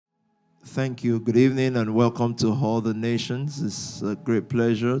Thank you. Good evening and welcome to All the Nations. It's a great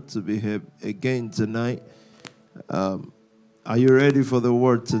pleasure to be here again tonight. Are you ready for the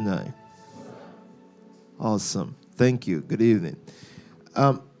word tonight? Awesome. Thank you. Good evening.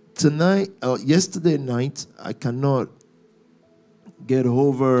 Yesterday night, I cannot get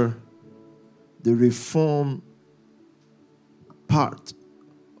over the reform part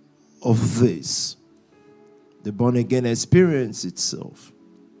of this, the born-again experience itself.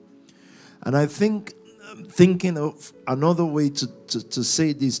 And I think, thinking of another way to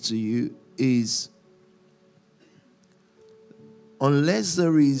say this to you is, unless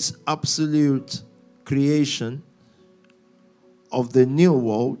there is absolute creation of the new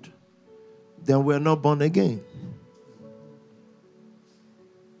world, then we're not born again.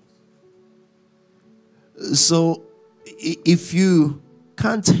 So, if you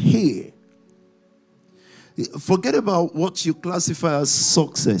can't hear, forget about what you classify as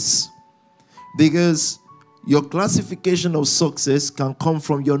success. Because your classification of success can come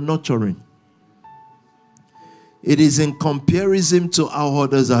from your nurturing. It is in comparison to how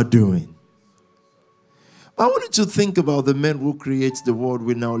others are doing. But I want you to think about the men who create the world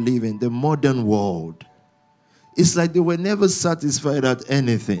we now live in, the modern world. It's like they were never satisfied at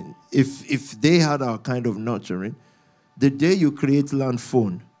anything. If they had our kind of nurturing, the day you create land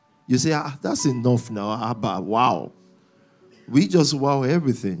phone, you say, that's enough now. Wow. We just wow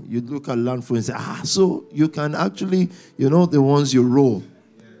everything. You look at land phone and say, so you can actually, the ones you roll.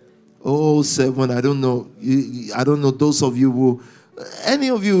 07, I don't know. I don't know those of you who, any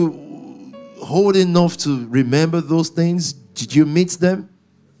of you old enough to remember those things? Did you meet them?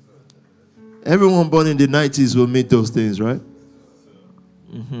 Everyone born in the 90s will meet those things, right?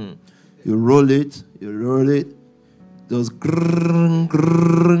 Mm-hmm. You roll it. Those grrrr,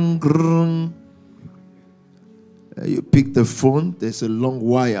 grrrr, grrrr. You pick the phone, there's a long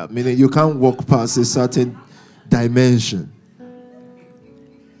wire, meaning you can't walk past a certain dimension.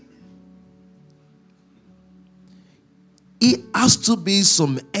 It has to be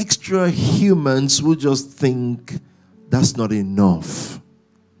some extra humans who just think that's not enough.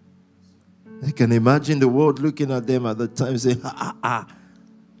 I can imagine the world looking at them at the time saying,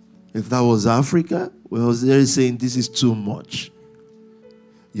 if that was Africa, well, they're saying this is too much.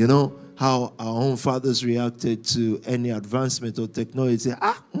 You know how our own fathers reacted to any advancement of technology. Say,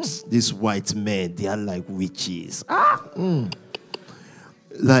 these white men, they are like witches. Like,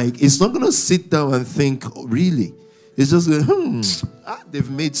 it's not going to sit down and think, really. It's just going, they've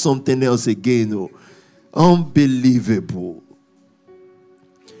made something else again. Oh, unbelievable.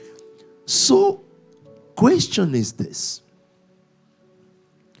 So, question is this.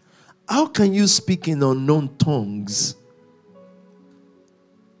 How can you speak in unknown tongues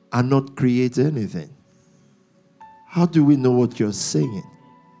and not create anything? How do we know what you're saying?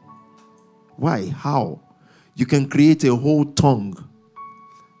 Why? How? You can create a whole tongue,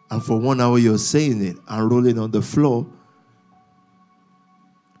 and for 1 hour you're saying it and rolling on the floor,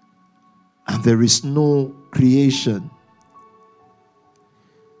 and there is no creation.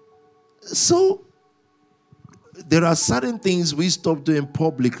 So, there are certain things we stop doing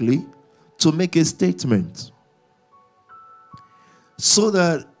publicly to make a statement. So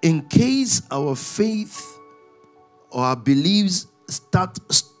that in case our faith or our beliefs start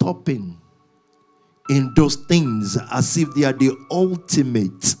stopping in those things as if they are the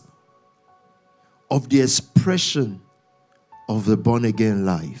ultimate of the expression of the born-again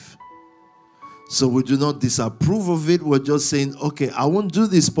life. So we do not disapprove of it. We're just saying, okay, I won't do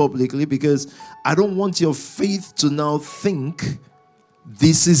this publicly because I don't want your faith to now think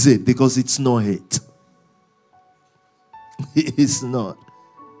this is it, because it's not it. It's not.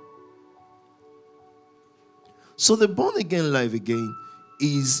 So the born-again life again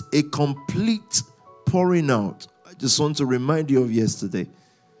is a complete pouring out. I just want to remind you of yesterday.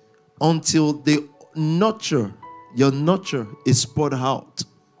 Until the nurture, your nurture is poured out,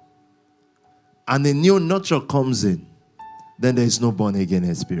 and a new nurture comes in, then there is no born-again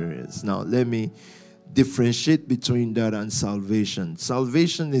experience. Now, let me differentiate between that and salvation.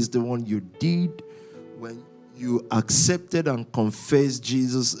 Salvation is the one you did when you accepted and confessed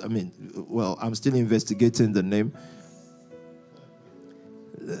Jesus. I'm still investigating the name.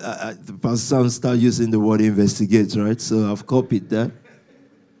 The pastor started using the word investigate, right? So I've copied that.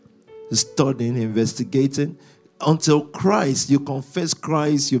 Studying, investigating. Until Christ, you confess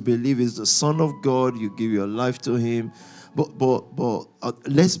Christ, you believe He's the Son of God, you give your life to Him. But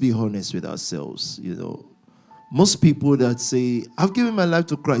let's be honest with ourselves, Most people that say, I've given my life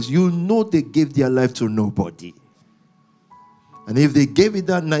to Christ, they gave their life to nobody. And if they gave it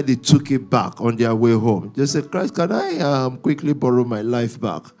that night, they took it back on their way home. They said, Christ, can I quickly borrow my life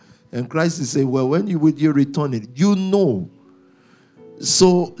back? And Christ is saying, well, when you return it, you know.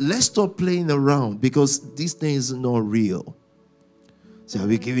 So let's stop playing around, because this thing is not real. So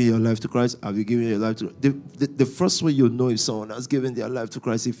have you given your life to Christ? Have you given your life to the first way you know if someone has given their life to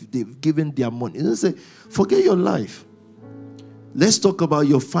Christ, if they've given their money. It doesn't say, forget your life. Let's talk about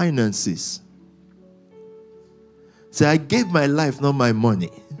your finances. Say, I gave my life, not my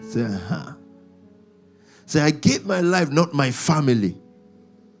money. Say, Say, I gave my life, not my family.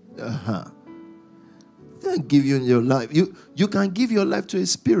 Don't give you your life. You can give your life to a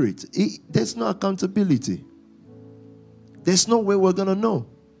spirit. There's no accountability. There's no way we're going to know.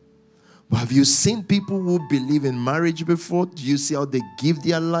 But have you seen people who believe in marriage before? Do you see how they give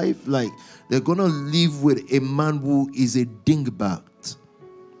their life? Like, they're going to live with a man who is a dingbat.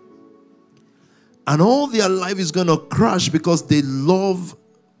 And all their life is going to crash because they love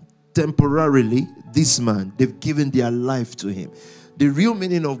temporarily this man. They've given their life to him. The real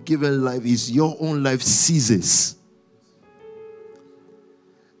meaning of giving life is your own life ceases.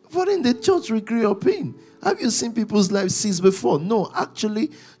 But in the church we grew up in, have you seen people's lives cease before? No,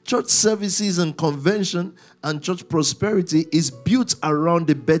 actually, church services and convention and church prosperity is built around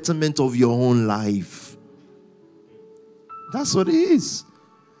the betterment of your own life. That's what it is.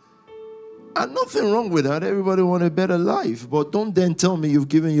 And nothing wrong with that. Everybody wants a better life. But don't then tell me you've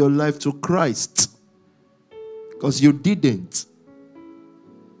given your life to Christ. Because you didn't.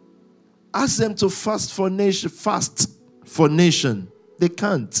 Ask them to fast for nation. They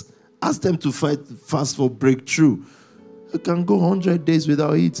can't. Ask them to fast for breakthrough. You can go 100 days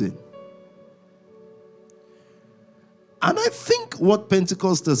without eating. And I think what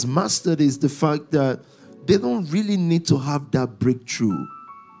Pentecost has mastered is the fact that they don't really need to have that breakthrough.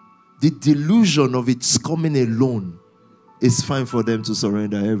 The delusion of its coming alone is fine for them to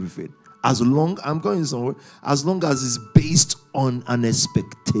surrender everything. As long as it's based on an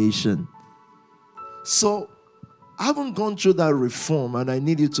expectation. So, I haven't gone through that reform, and I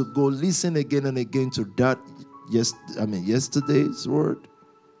need you to go listen again and again to that. Yesterday's word.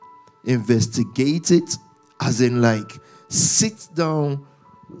 Investigate it, as in like sit down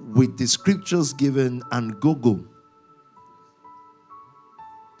with the scriptures given and Google.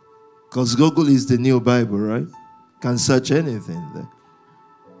 Because Google is the new Bible, right? Can search anything there.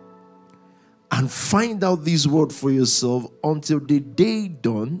 And find out this word for yourself until the day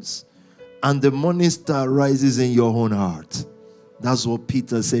dawns and the morning star rises in your own heart. That's what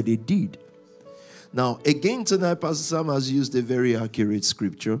Peter said he did. Now, again tonight, Pastor Sam has used a very accurate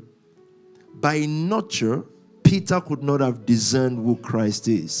scripture. By nature, Peter could not have discerned who Christ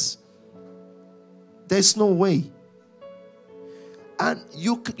is. There's no way. And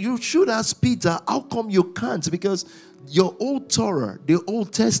you should ask Peter, how come you can't? Because your old Torah, the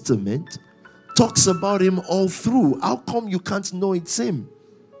Old Testament, talks about him all through. How come you can't know it's him?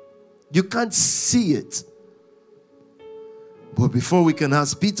 You can't see it. But before we can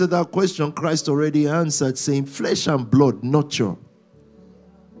ask Peter that question, Christ already answered, saying, flesh and blood, nurture.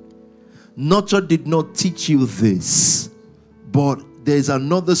 Nurture did not teach you this. But there's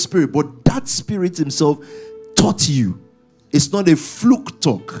another spirit. But that spirit himself taught you. It's not a fluke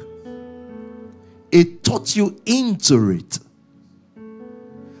talk. It taught you into it.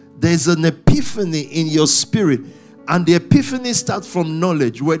 There's an epiphany in your spirit. And the epiphany starts from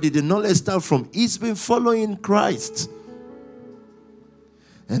knowledge. Where did the knowledge start from? It's been following Christ.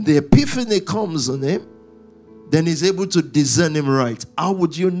 And the epiphany comes on him. Then he's able to discern him right. How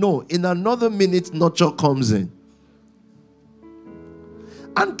would you know? In another minute, nurture comes in.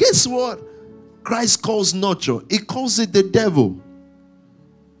 And guess what? Christ calls nurture. He calls it the devil.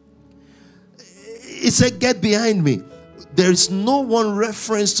 He said, get behind me. There is no one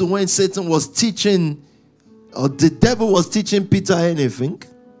reference to when Satan was teaching, or the devil was teaching Peter anything.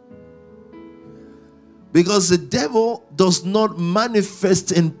 Because the devil does not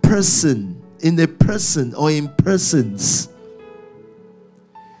manifest in person, in a person or in persons.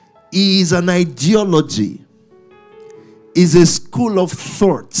 He is an ideology. Is a school of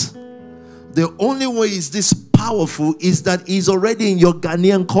thought. The only way is this powerful is that he's already in your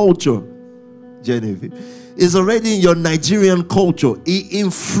Ghanaian culture. Genevieve. He's already in your Nigerian culture. He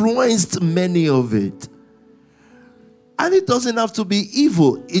influenced many of it. And it doesn't have to be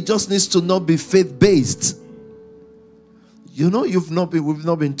evil. It just needs to not be faith-based. You know, we've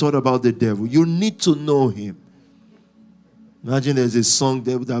not been taught about the devil. You need to know him. Imagine there's a song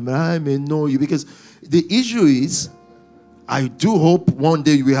there that I may know you. Because the issue is, I do hope one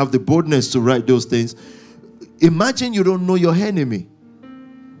day we have the boldness to write those things. Imagine you don't know your enemy.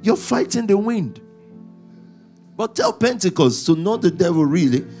 You're fighting the wind. But tell Pentecost to know the devil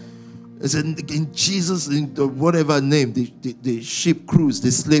really. It said in Jesus, in the whatever name, the ship crew's,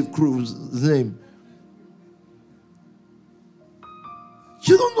 the slave crew's name.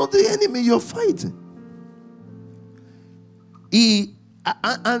 You don't know the enemy you're fighting.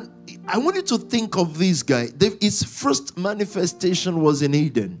 And I want you to think of this guy. His first manifestation was in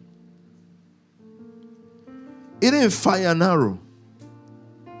Eden. He didn't fire an arrow.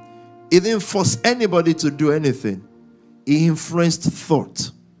 He didn't force anybody to do anything. He influenced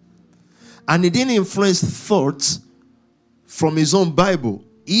thought. And he didn't influence thought from his own Bible.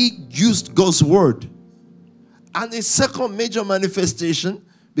 He used God's word. And his second major manifestation,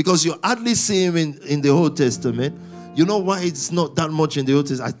 because you hardly see him in the Old Testament. You know why it's not that much in the Old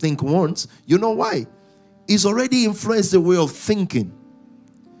Testament? I think once. You know why? He's already influenced the way of thinking.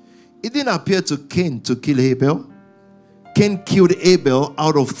 It didn't appear to Cain to kill Abel. Cain killed Abel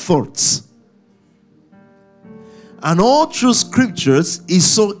out of thoughts. And all through scriptures is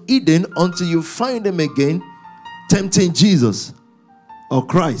so hidden until you find him again tempting Jesus or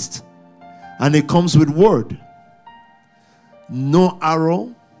Christ. And it comes with word. No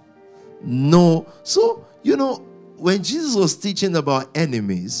arrow. No. So, you know, when Jesus was teaching about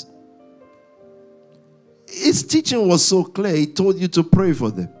enemies, his teaching was so clear. He told you to pray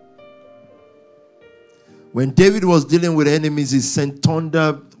for them. When David was dealing with enemies, he sent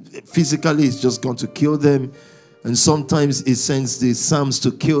thunder. Physically, he's just going to kill them. And sometimes he sends the psalms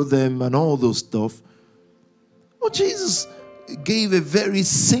to kill them and all those stuff. Well, Jesus gave a very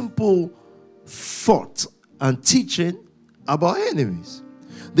simple thought and teaching about enemies.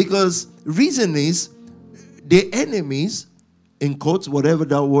 Because reason is, the enemies, in quotes, whatever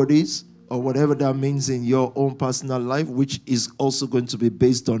that word is, or whatever that means in your own personal life, which is also going to be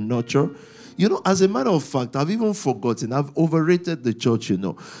based on nurture. You know, as a matter of fact, I've even forgotten. I've overrated the church, you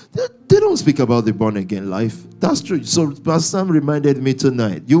know. They don't speak about the born-again life. That's true. So Pastor Sam reminded me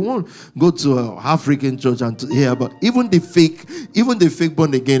tonight. You won't go to an African church and hear about even the fake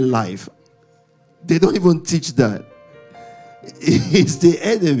born-again life. They don't even teach that. It's the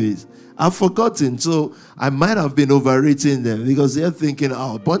enemies. I've forgotten. So I might have been overrating them because they're thinking,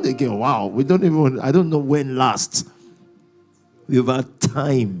 oh, born again, wow. I don't know when last we've had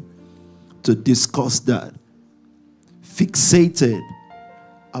time to discuss that. Fixated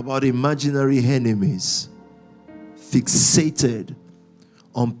about imaginary enemies. Fixated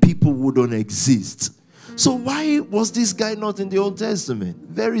on people who don't exist. So why was this guy not in the Old Testament?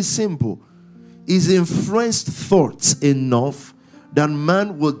 Very simple. He's influenced thoughts enough that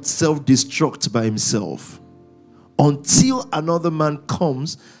man would self-destruct by himself until another man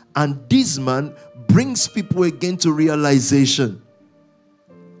comes and this man brings people again to realization.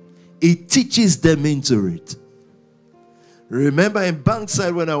 He teaches them into it. Remember in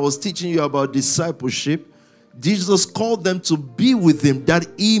Bankside when I was teaching you about discipleship, Jesus called them to be with him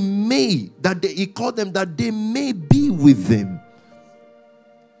he called them that they may be with him.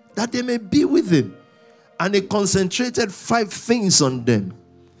 That they may be with him. And he concentrated 5 things on them.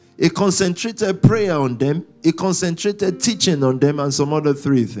 He concentrated prayer on them. He concentrated teaching on them and some other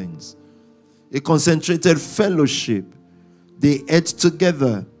 3 things. He concentrated fellowship. They ate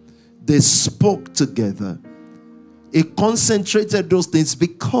together. They spoke together. He concentrated those things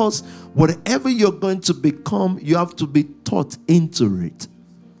because whatever you're going to become, you have to be taught into it.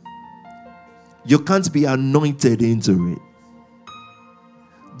 You can't be anointed into it.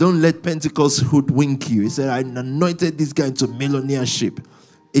 Don't let Pentecost hoodwink you. He said, I anointed this guy into millionaireship.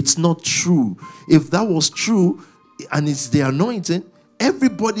 It's not true. If that was true, and it's the anointing,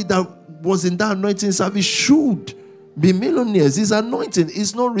 everybody that was in that anointing service should be millionaires. It's anointing.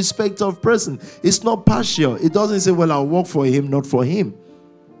 It's no respect of person. It's not partial. It doesn't say, well, I'll work for him, not for him.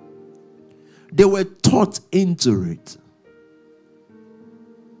 They were taught into it.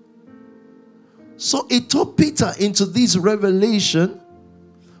 So it taught Peter into this revelation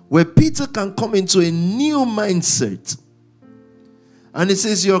where Peter can come into a new mindset. And it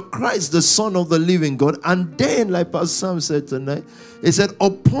says, you're Christ, the Son of the living God. And then, like Pastor Sam said tonight, he said,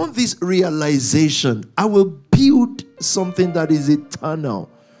 upon this realization, I will build something that is eternal.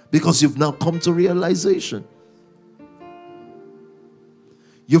 Because you've now come to realization.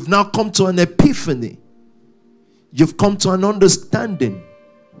 You've now come to an epiphany. You've come to an understanding.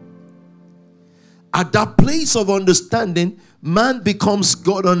 At that place of understanding, man becomes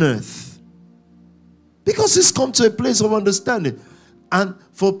God on earth. Because he's come to a place of understanding. And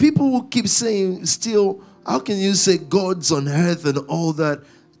for people who keep saying still, how can you say God's on earth and all that?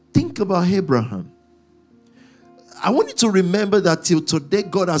 Think about Abraham. I want you to remember that till today,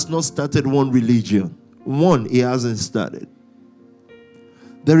 God has not started one religion. One, he hasn't started.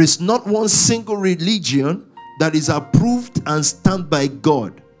 There is not one single religion that is approved and stamped by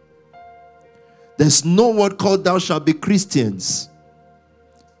God. There's no word called thou shalt be Christians.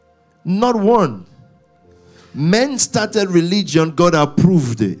 Not one. Men started religion, God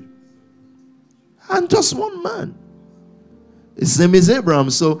approved it. And just one man. His name is Abraham.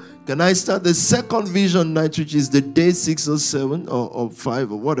 So can I start the second vision night, which is the day 6 or 7 or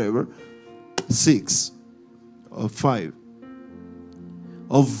 5 or whatever? 6 or 5.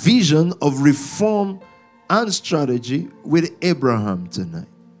 Of vision, of reform and strategy with Abraham tonight.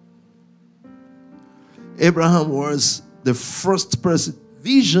 Abraham was the first person.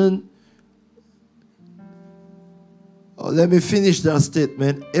 Vision. Oh, let me finish that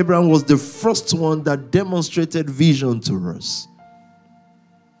statement. Abraham was the first one that demonstrated vision to us.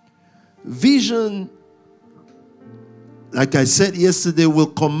 Vision, like I said yesterday, will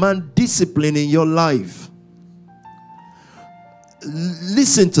command discipline in your life.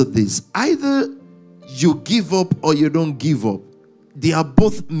 Listen to this. Either you give up or you don't give up. They are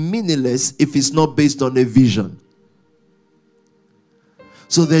both meaningless if it's not based on a vision.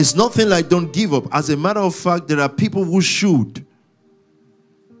 So there's nothing like don't give up. As a matter of fact, there are people who should.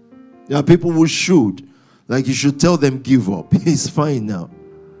 There are people who should. Like you should tell them give up. It's fine now.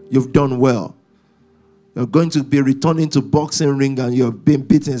 You've done well. You're going to be returning to boxing ring and you're being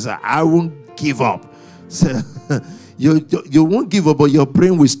beaten. So I won't give up. So, you won't give up, but your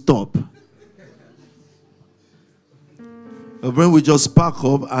brain will stop. Your brain will just pack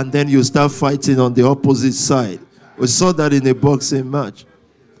up and then you start fighting on the opposite side. We saw that in a boxing match.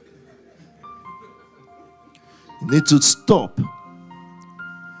 You need to stop.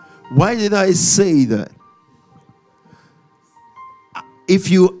 Why did I say that? If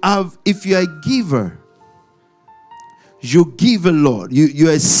you are a giver, you give a lot.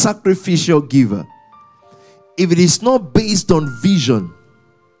 You're a sacrificial giver. If it is not based on vision,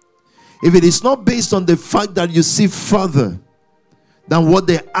 if it is not based on the fact that you see further than what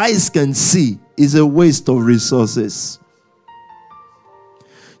the eyes can see, is a waste of resources.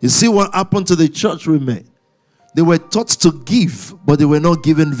 You see what happened to the church we met? They were taught to give, but they were not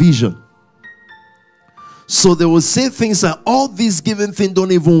given vision. So they will say things like, all these given things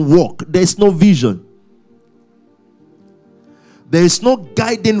don't even work. There's no vision. There is no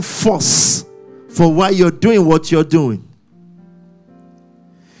guiding force for why you're doing what you're doing.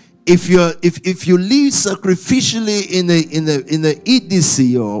 If you live sacrificially in a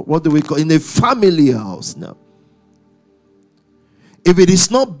EDC, or what do we call, in a family house now, if it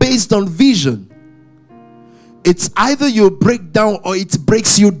is not based on vision, it's either you break down or it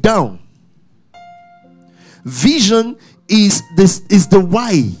breaks you down. Vision is the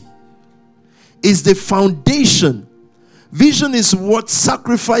why, is the foundation. Vision is what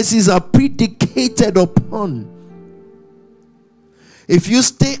sacrifices are predicated upon. If you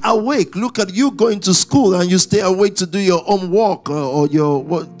stay awake, look at you going to school and you stay awake to do your homework or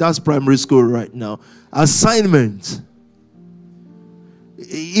your, that's primary school right now, assignment.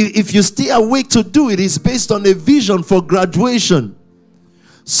 If you stay awake to do it, it's based on a vision for graduation.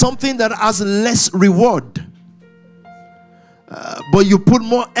 Something that has less reward. But you put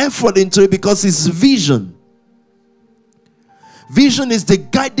more effort into it because it's vision. Vision is the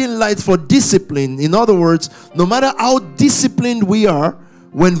guiding light for discipline. In other words, no matter how disciplined we are,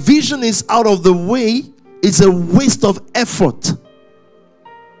 when vision is out of the way, it's a waste of effort.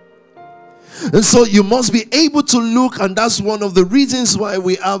 And so you must be able to look, and that's one of the reasons why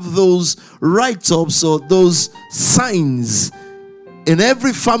we have those write-ups or those signs in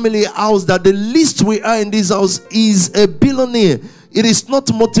every family house that the least we are in this house is a billionaire. It is not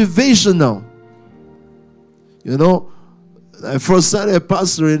motivational. You know, I first started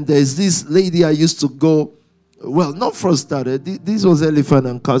pastoring. There's this lady I used to go, well, not first started. This was Elephant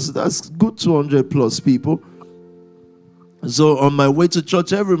and Castle. That's good 200 plus people. So on my way to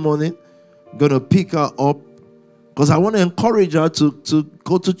church every morning, I'm going to pick her up because I want to encourage her to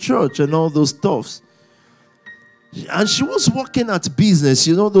go to church and all those stuffs. And she was working at business.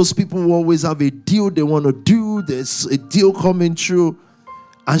 You know, those people who always have a deal they want to do. There's a deal coming through.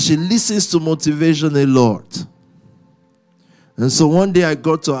 And she listens to motivation a lot. And so one day I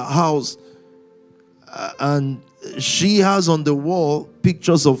got to her house and she has on the wall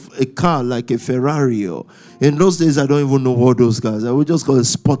pictures of a car like a Ferrari. In those days, I don't even know what those cars. I would just call it a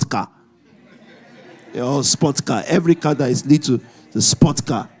sport car. Sport car. Every car that is little, the sport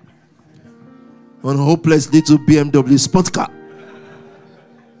car. On hopeless little BMW sport car.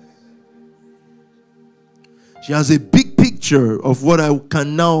 She has a big picture of what I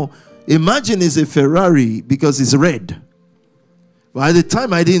can now imagine is a Ferrari because it's red. But at the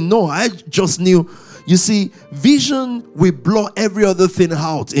time I didn't know. I just knew. You see, vision will blow every other thing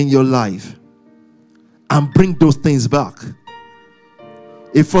out in your life and bring those things back.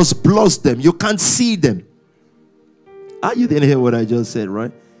 It first blurs them. You can't see them. Ah, you didn't hear what I just said,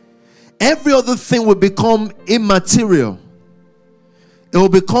 right? Every other thing will become immaterial. It will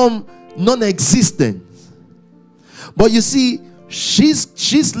become non-existent. But you see,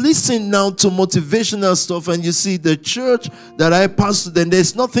 she's listening now to motivational stuff, and you see the church that I pastor, then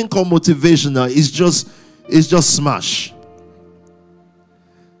there's nothing called motivational. It's just smash.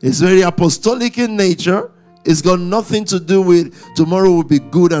 It's very apostolic in nature. It's got nothing to do with tomorrow will be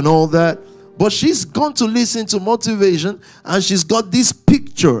good and all that. But she's gone to listen to motivation, and she's got this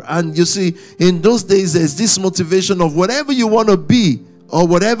picture. And you see, in those days, there's this motivation of whatever you want to be or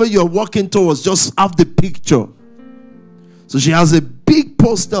whatever you're working towards, just have the picture. So she has a big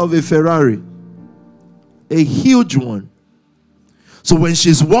poster of a Ferrari, a huge one. So when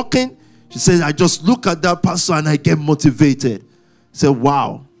she's walking, she says, I just look at that pastor and I get motivated. Say,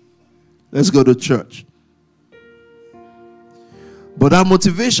 wow, let's go to church. But that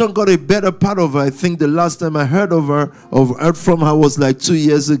motivation got a better part of her. I think the last time I heard from her was like 2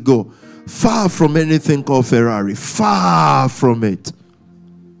 years ago. Far from anything called Ferrari. Far from it.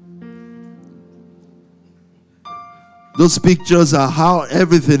 Those pictures are how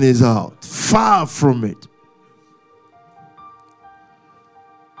everything is out. Far from it.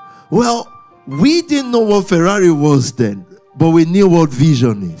 Well, we didn't know what Ferrari was then, but we knew what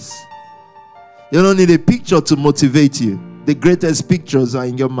vision is. You don't need a picture to motivate you. The greatest pictures are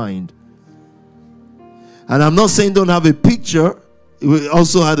in your mind. And I'm not saying don't have a picture. We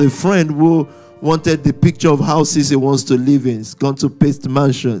also had a friend who wanted the picture of houses he wants to live in. He's gone to paste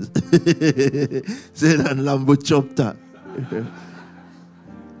mansions. Said and Lambo chopter.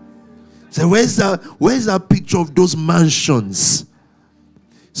 So where's that picture of those mansions?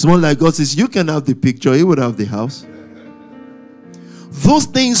 Someone like God says, you can have the picture, he would have the house. Those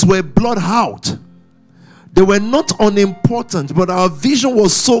things were blurred out. They were not unimportant, but our vision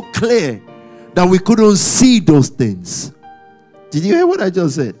was so clear that we couldn't see those things. Did you hear what I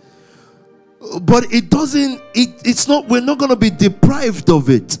just said? But we're not going to be deprived of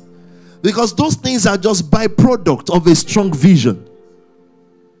it, because those things are just byproduct of a strong vision.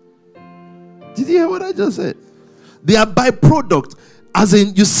 Did you hear what I just said? They are byproduct. As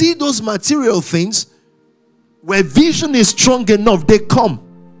in, you see those material things, where vision is strong enough, they come.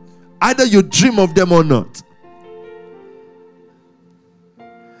 Either you dream of them or not.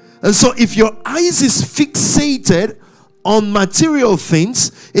 And so if your eyes is fixated on material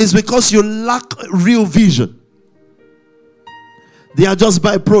things, it's because you lack real vision. They are just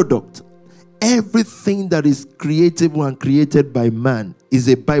byproduct. Everything that is creatable and created by man is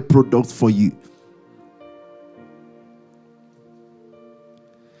a byproduct for you.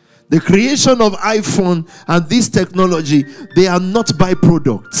 The creation of iPhone and this technology, they are not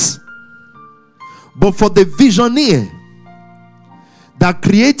byproducts. But for the visionary that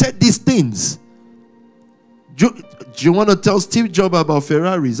created these things, do you want to tell Steve Jobs about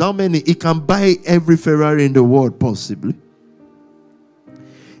Ferraris? How many? He can buy every Ferrari in the world, possibly.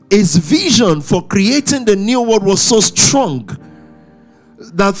 His vision for creating the new world was so strong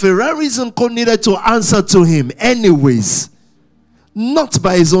that Ferraris and Co needed to answer to him anyways. Not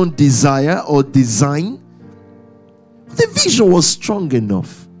by his own desire or design. The vision was strong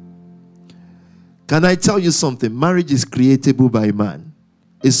enough. Can I tell you something? Marriage is creatable by man.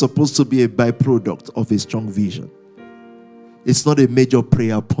 It's supposed to be a byproduct of a strong vision. It's not a major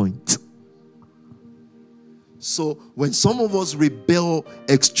prayer point. So when some of us rebel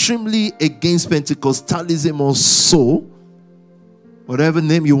extremely against Pentecostalism or so, whatever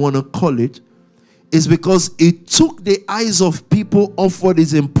name you want to call it, is because it took the eyes of people off what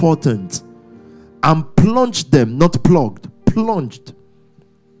is important and plunged them, not plugged, plunged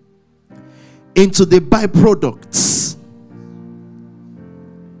into the byproducts.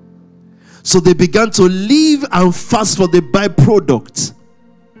 So they began to live and fast for the byproduct.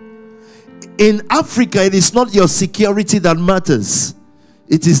 In Africa, it is not your security that matters.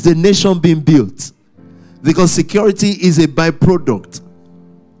 It is the nation being built. Because security is a byproduct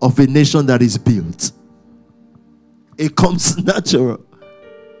of a nation that is built. It comes natural.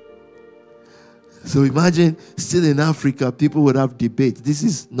 So imagine, still in Africa, people would have debate. This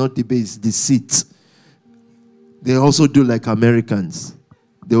is not debate, it's deceit. They also do like Americans.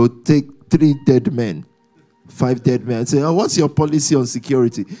 They would take 3 dead men, 5 dead men, and say, oh, what's your policy on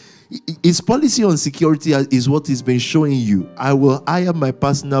security? His policy on security is what he's been showing you. I will hire my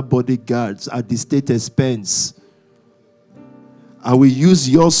personal bodyguards at the state expense. I will use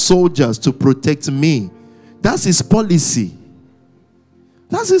your soldiers to protect me. That's his policy.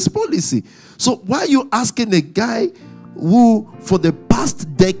 That's his policy. So why are you asking a guy who, for the past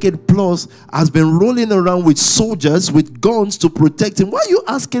last decade plus has been rolling around with soldiers with guns to protect him. Why are you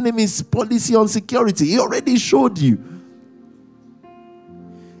asking him his policy on security? He already showed you.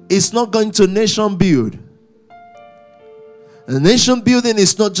 It's not going to nation build. And nation building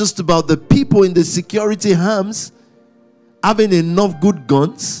is not just about the people in the security arms having enough good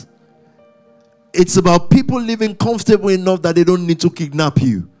guns. It's about people living comfortable enough that they don't need to kidnap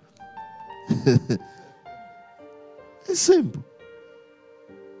you. It's simple.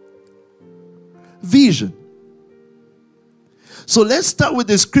 Vision. So let's start with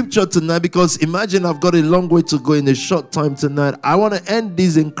the scripture tonight, because imagine I've got a long way to go in a short time tonight. I want to end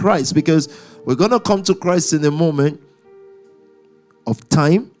this in Christ, because we're going to come to Christ in a moment of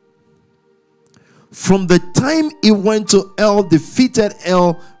time. From the time he went to hell, defeated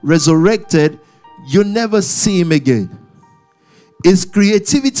hell, resurrected, you never see him again. His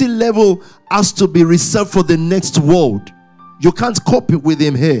creativity level has to be reserved for the next world. You can't copy with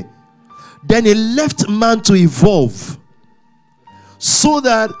him here. Then he left man to evolve, so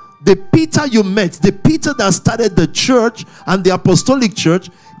that the Peter you met, the Peter that started the church and the apostolic church,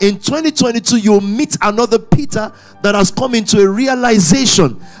 in 2022 you'll meet another Peter that has come into a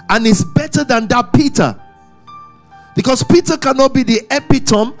realization and is better than that Peter. Because Peter cannot be the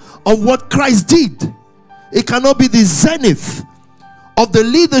epitome of what Christ did. It cannot be the zenith of the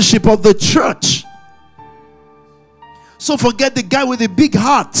leadership of the church. So forget the guy with the big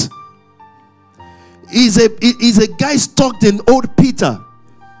heart. He's a guy stuck in old Peter.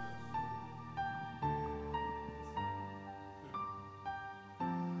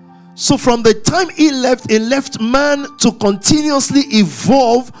 So from the time he left man to continuously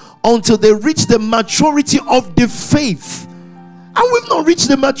evolve until they reach the maturity of the faith. And we've not reached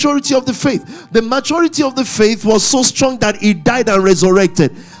the maturity of the faith. The maturity of the faith was so strong that he died and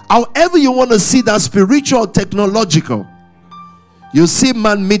resurrected. However you want to see that, spiritual or technological, you see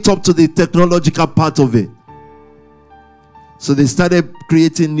man meet up to the technological part of it. So they started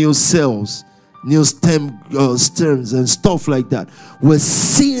creating new cells, new stems and stuff like that. We're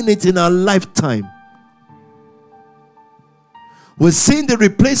seeing it in our lifetime. We're seeing the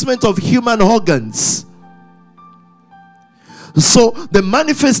replacement of human organs. So the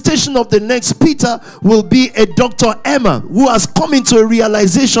manifestation of the next Peter will be a Dr. Emma, who has come into a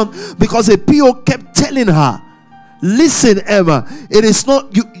realization because a PO kept telling her, listen, Emma, it is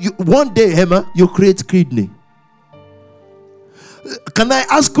not you one day, Emma, you create kidney. Can I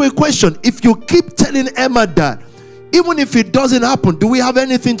ask you a question? If you keep telling Emma that, even if it doesn't happen, do we have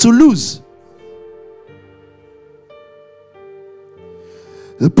anything to lose?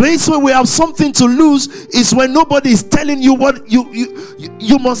 The place where we have something to lose is when nobody is telling you what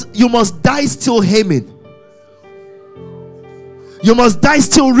you must die still aiming. You must die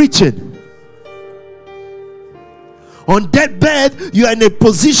still reaching. On deathbed, you are in a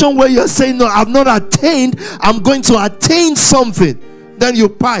position where you're saying, no, I've not attained, I'm going to attain something. Then you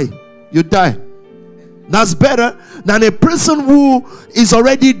die. That's better than a person who is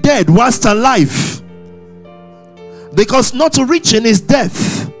already dead whilst alive. Because not reaching is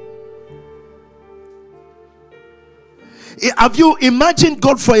death. Have you imagined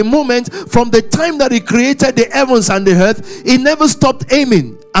God for a moment? From the time that he created the heavens and the earth, he never stopped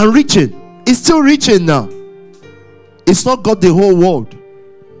aiming and reaching. He's still reaching now. It's not got the whole world.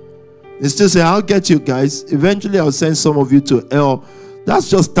 It's still saying, I'll get you guys. Eventually I'll send some of you to hell. That's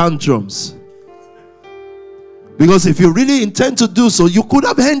just tantrums. Because if you really intend to do so, you could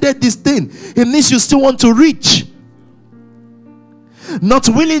have ended this thing. It means you still want to reach. Not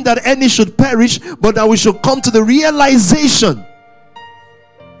willing that any should perish, but that we should come to the realization.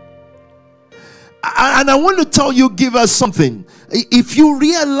 And I want to tell you, give us something. If you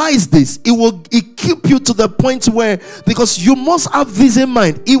realize this, it keep you to the point where, because you must have this in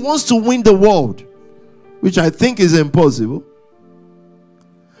mind, he wants to win the world, which I think is impossible,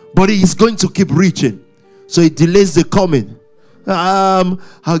 but he is going to keep reaching. So he delays the coming.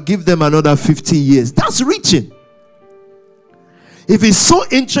 I'll give them another 50 years. That's reaching. If he's so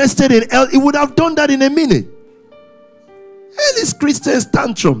interested in hell, he would have done that in a minute. Hell is Christians'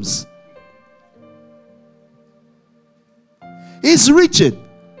 tantrums. He's reaching.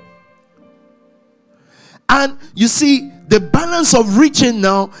 And you see, the balance of reaching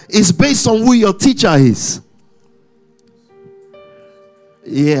now is based on who your teacher is.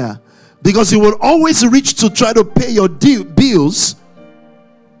 Yeah. Because you will always reach to try to pay your bills.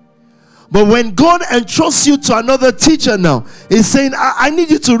 But when God entrusts you to another teacher now, he's saying, I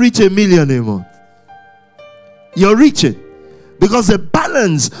need you to reach 1 million a month. You're reaching. Because the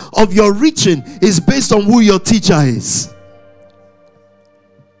balance of your reaching is based on who your teacher is.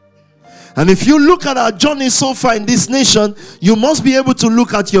 And if you look at our journey so far in this nation, you must be able to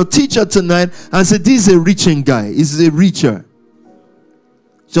look at your teacher tonight and say, this is a reaching guy. He's a reacher.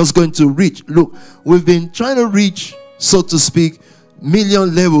 Just going to reach. Look, we've been trying to reach, so to speak,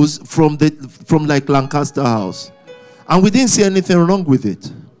 million levels from like Lancaster House. And we didn't see anything wrong with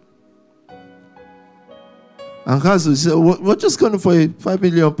it. And Hazel said, we're just going for a £5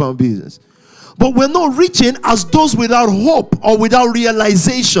 million business. But we're not reaching as those without hope or without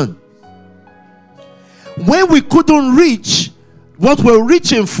realization. When we couldn't reach what we're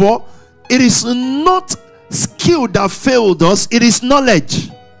reaching for, it is not skill that failed us, it is knowledge.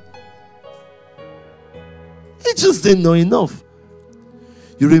 He just didn't know enough.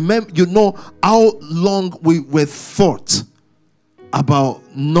 You remember, you know how long we were thought about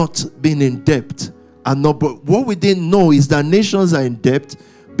not being in debt. And not, but what we didn't know is that nations are in debt,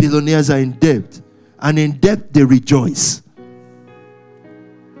 billionaires are in debt, and in debt they rejoice.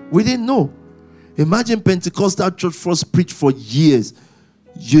 We didn't know. Imagine Pentecostal church first preached for years.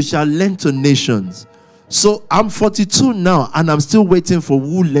 You shall lend to nations. So I'm 42 now, and I'm still waiting for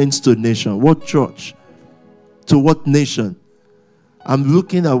who lends to nation. What church? To what nation? I'm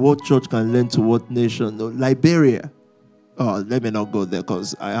looking at what church can lend to what nation. No, Liberia. Oh, let me not go there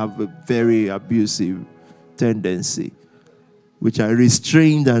because I have a very abusive tendency, which I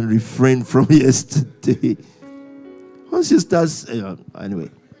restrained and refrained from yesterday. Once you start, anyway.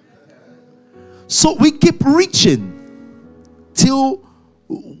 So we keep reaching till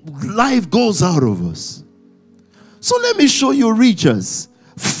life goes out of us. So let me show you reachers.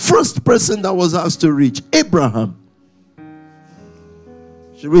 First person that was asked to reach, Abraham.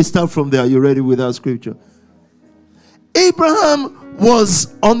 Should we start from there? Are you ready with our scripture? Abraham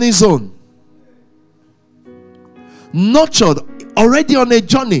was on his own, nurtured, already on a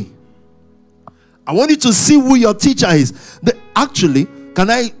journey. I want you to see who your teacher is. Actually, can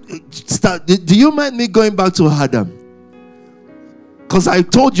I start? Do you mind me going back to Adam? Because I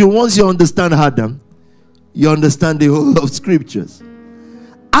told you once you understand Adam, you understand the whole of scriptures.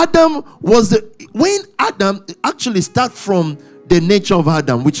 Adam was when Adam actually start from the nature of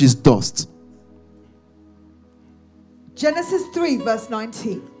Adam, which is dust. Genesis 3 verse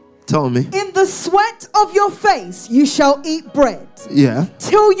 19. Tell me. In the sweat of your face you shall eat bread. Yeah.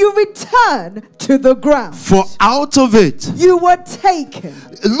 Till you return to the ground. For out of it you were taken.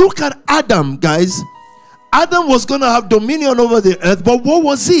 Look at Adam, guys. Adam was going to have dominion over the earth, but what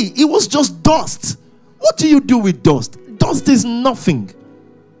was he? He was just dust. What do you do with dust? Dust is nothing.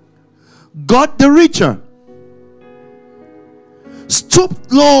 God the richer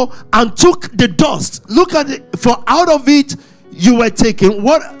stooped low and took the dust. Look at it. For out of it you were taken.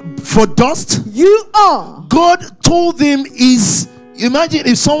 What? For dust? You are. God told him is, imagine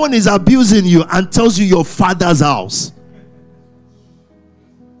if someone is abusing you and tells you your father's house.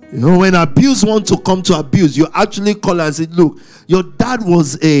 You know, when abuse wants to come to abuse, you actually call and say, look, your dad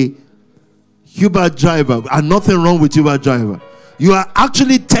was a Uber driver and nothing wrong with Uber driver. You are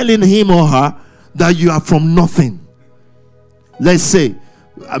actually telling him or her that you are from nothing. Let's say,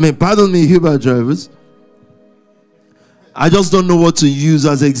 pardon me, Uber drivers. I just don't know what to use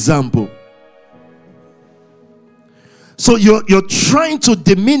as example. So you're trying to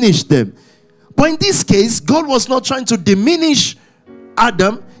diminish them. But in this case, God was not trying to diminish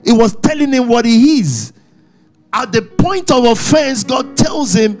Adam. He was telling him what he is. At the point of offense, God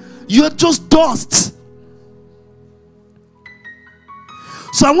tells him, you're just dust.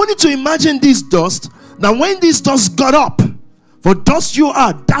 So I want you to imagine this dust. Now when this dust got up, for dust you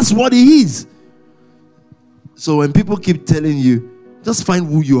are, that's what he is. So when people keep telling you, just find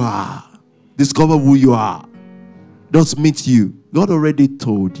who you are. Discover who you are. Just meet you. God already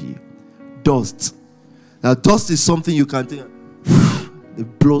told you. Dust. Now dust is something you can think,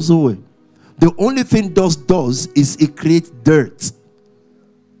 it blows away. The only thing dust does is it creates dirt.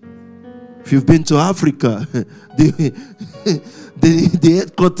 If you've been to Africa, the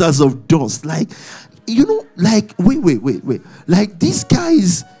headquarters of dust, like, you know, like, wait. Like, these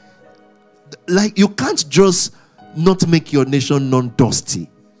guys, like, you can't just not make your nation non-dusty.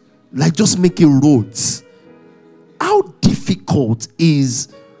 Like, just making roads. How difficult is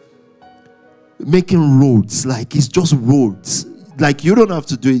making roads? Like, it's just roads. Like, you don't have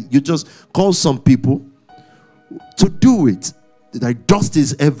to do it. You just call some people to do it. Like, dust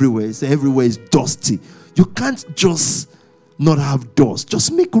is everywhere. It's everywhere is dusty. You can't just not have dust.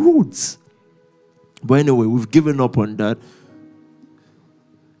 Just make roads. But anyway, we've given up on that.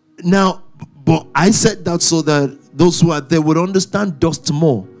 Now, but I said that so that those who are there would understand dust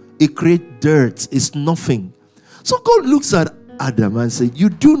more. It creates dirt. It's nothing. So God looks at Adam and says, you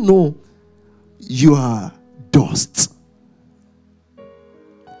do know you are dust.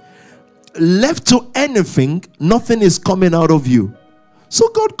 left to anything, nothing is coming out of you. So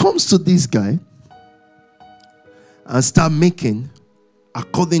God comes to this guy and start making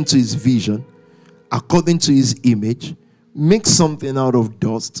according to his vision, according to his image, make something out of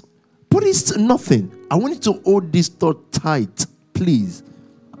dust. But it's nothing. I want you to hold this thought tight, please.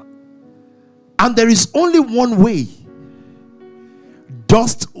 And there is only one way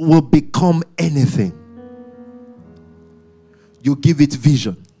dust will become anything. You give it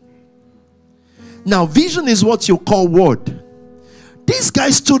vision. Now, vision is what you call word. This guy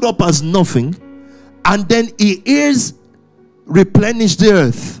stood up as nothing, and then he is replenished the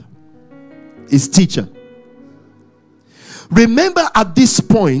earth. His teacher. Remember, at this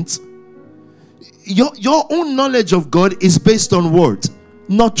point, your own knowledge of God is based on word,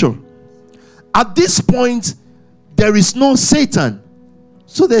 nurture. At this point, there is no Satan,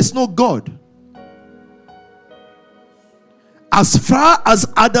 so there's no God. As far as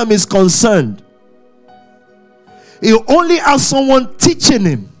Adam is concerned, he only has someone teaching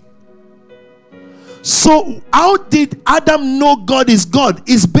him. So how did Adam know God is God?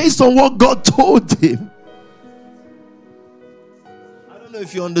 It's based on what God told him. I don't know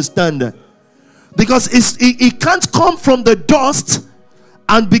if you understand that. Because he can't come from the dust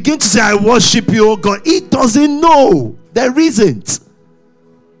and begin to say, I worship you, oh God. He doesn't know. There isn't.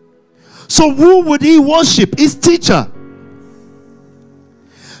 So who would he worship? His teacher.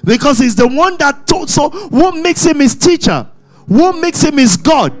 Because he's the one that taught. So what makes him his teacher? What makes him his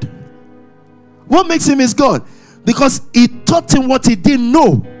God? What makes him his God? Because he taught him what he didn't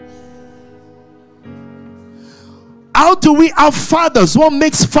know. How do we have fathers? What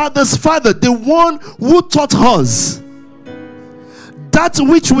makes fathers father? The one who taught us that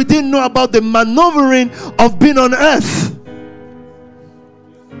which we didn't know about the maneuvering of being on earth.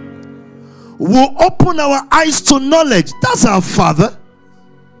 Will open our eyes to knowledge. That's our father.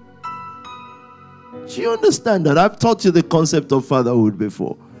 Do you understand that? I've taught you the concept of fatherhood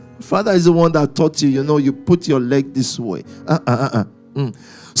before. Father is the one that taught you, you put your leg this way.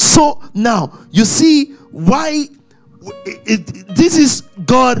 So now, you see why this is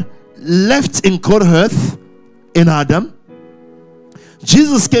God left in cold earth in Adam.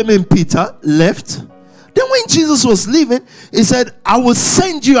 Jesus came in Peter, left. Then when Jesus was leaving, he said, I will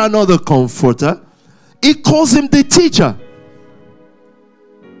send you another comforter. He calls him the teacher.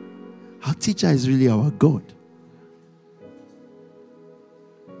 Our teacher is really our God.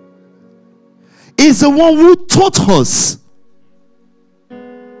 He's the one who taught us.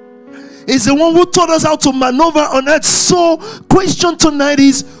 He's the one who taught us how to maneuver on earth. So, question tonight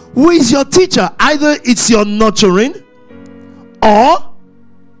is, who is your teacher? Either it's your nurturing or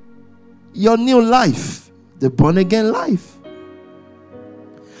your new life, the born again life.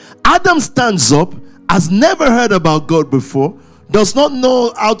 Adam stands up, has never heard about God before, does not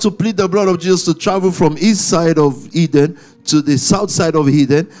know how to plead the blood of Jesus to travel from east side of Eden to the south side of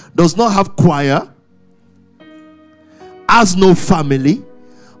Eden, does not have choir, has no family,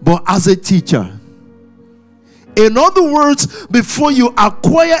 but as a teacher. In other words, before you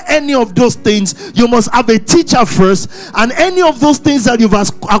acquire any of those things, you must have a teacher first, and any of those things that you've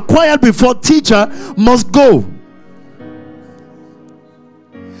acquired before teacher must go.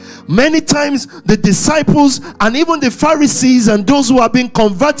 Many times the disciples and even the Pharisees and those who are being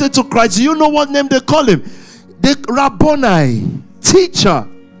converted to Christ, you know what name they call him? The Rabboni, teacher.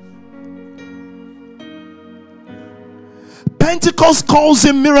 Pentecost calls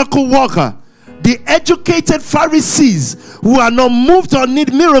him miracle worker. The educated Pharisees who are not moved or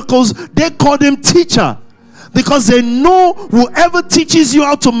need miracles, they call him teacher, because they know whoever teaches you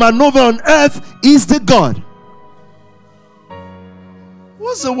how to maneuver on earth is the God.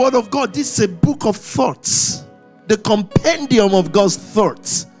 What's the word of God? This is a book of thoughts, the compendium of God's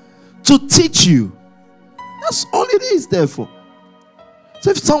thoughts to teach you. That's all it is, therefore.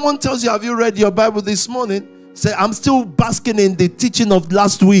 So if someone tells you, have you read your Bible this morning? Say, I'm still basking in the teaching of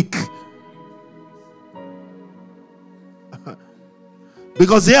last week.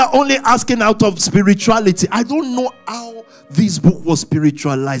 Because they are only asking out of spirituality. I don't know how this book was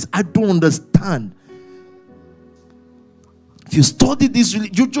spiritualized. I don't understand. If you study this,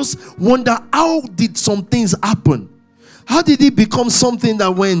 you just wonder, how did some things happen? How did it become something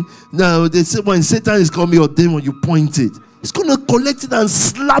that when they say when Satan is coming, your demon, you point it, it's going to collect it and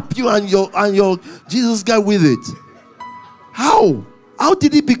slap you and your Jesus guy with it? How? How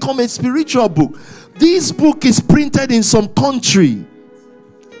did it become a spiritual book? This book is printed in some country.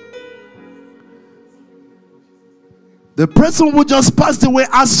 The person who just passed away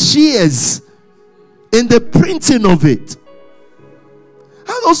has shares in the printing of it.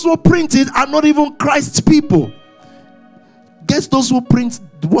 And those who print it are not even Christ's people. Guess those who print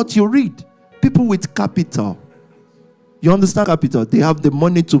what you read. People with capital. You understand capital? They have the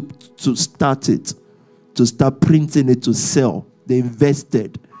money to start it, to start printing it, to sell. They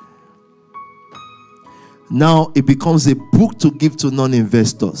invested. Now it becomes a book to give to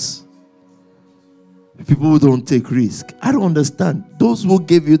non-investors. People who don't take risk. I don't understand. Those who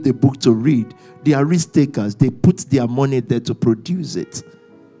gave you the book to read, they are risk takers. They put their money there to produce it.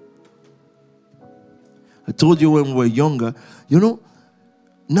 I told you when we were younger,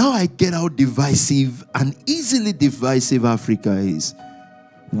 now I get how divisive and easily divisive Africa is.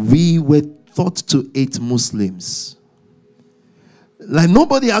 We were taught to hate Muslims. Like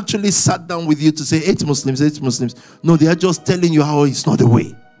nobody actually sat down with you to say, hate Muslims, hate Muslims. No, they are just telling you how it's not the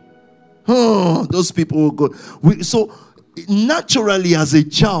way. Oh, those people will go. So naturally as a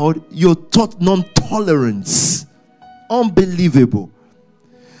child, you're taught non-tolerance. Unbelievable.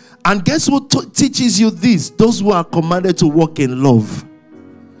 And guess what teaches you this? Those who are commanded to walk in love.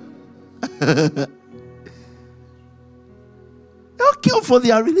 They'll kill for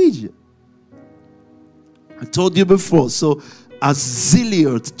their religion. I told you before. So as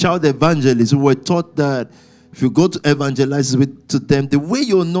zealot child evangelists, we were taught that if you go to evangelize to them, the way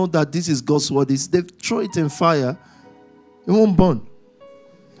you'll know that this is God's word is they throw it in fire, it won't burn.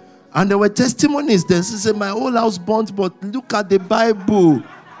 And there were testimonies there. She said, my whole house burnt, but look at the Bible.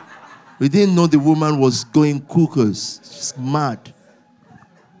 We didn't know the woman was going cookers. She's mad.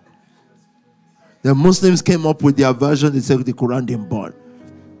 The Muslims came up with their version. They said the Quran didn't burn.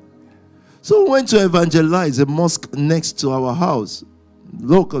 So we went to evangelize a mosque next to our house,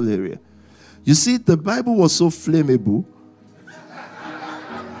 local area. You see, the Bible was so flammable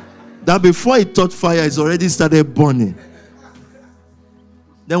that before it touched fire, it's already started burning.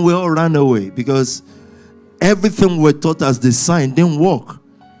 Then we all ran away because everything we were taught as the sign didn't work.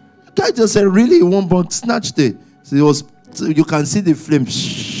 The guy just said, really, it won't burn, snatched it. So you can see the flame.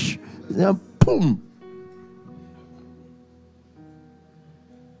 Shh, then boom.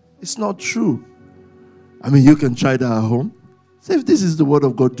 It's not true. I mean, you can try that at home. Say, if this is the word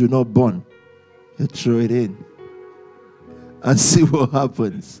of God, do not burn. You throw it in and see what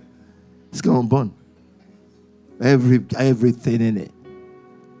happens. It's going to burn. Everything in it.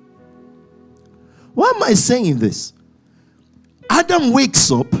 Why am I saying this? Adam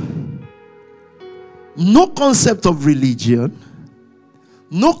wakes up, no concept of religion,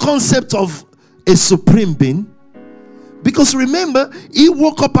 no concept of a supreme being. Because remember, he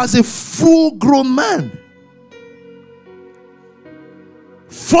woke up as a full-grown man.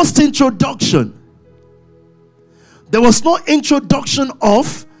 First introduction. There was no introduction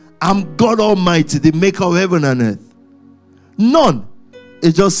of, I'm God Almighty, the maker of heaven and earth. None.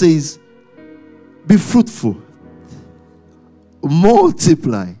 It just says, be fruitful,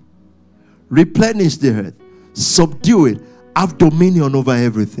 multiply, replenish the earth, subdue it, have dominion over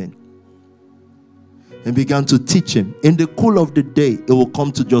everything. And began to teach him. In the cool of the day, it will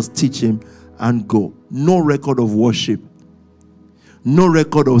come to just teach him and go. No record of worship. No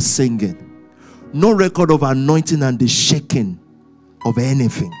record of singing. No record of anointing and the shaking of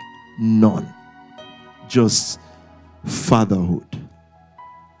anything. None. Just fatherhood.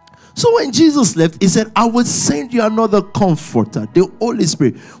 So when Jesus left, he said, I will send you another comforter, the Holy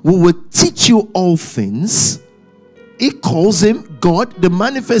Spirit, who will teach you all things. He calls him God, the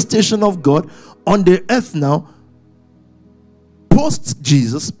manifestation of God on the earth now, post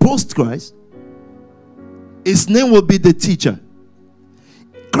Jesus, post Christ. His name will be the teacher.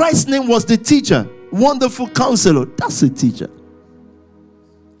 Christ's name was the teacher. Wonderful Counselor. That's a teacher.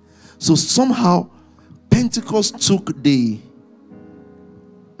 So somehow Pentecost took the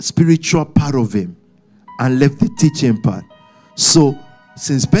spiritual part of him and left the teaching part. So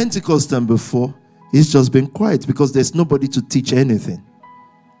since Pentecost and before, he's just been quiet because there's nobody to teach anything.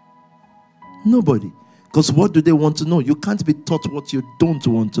 Nobody. Because what do they want to know? You can't be taught what you don't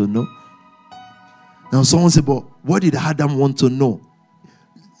want to know. Now someone said, but what did Adam want to know?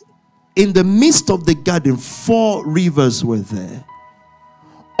 In the midst of the garden, 4 rivers were there.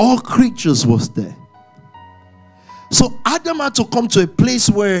 All creatures was there. So Adam had to come to a place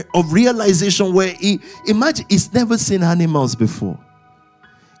of realization where imagine he's never seen animals before.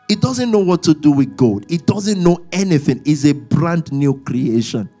 He doesn't know what to do with gold. He doesn't know anything. It's a brand new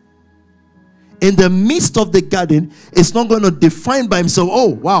creation. In the midst of the garden, it's not going to define by himself, oh,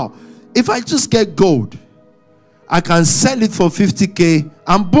 wow, if I just get gold, I can sell it for 50K,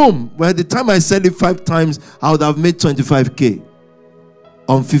 and boom, by the time I sell it 5 times, I would have made 25K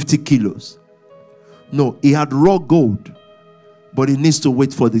on 50 kilos. No, he had raw gold, but he needs to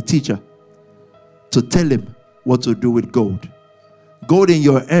wait for the teacher to tell him what to do with gold. Gold in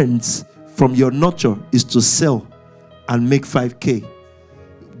your hands from your nurture is to sell and make 5K.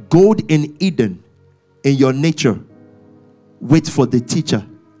 gold in Eden, in your nature, wait for the teacher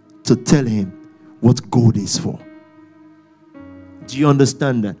to tell him what gold is for. Do you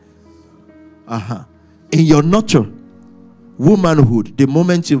understand that? In your nature, womanhood, the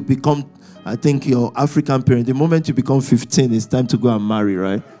moment you become, I think your African parent, the moment you become 15, it's time to go and marry,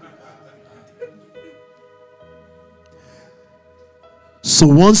 right? So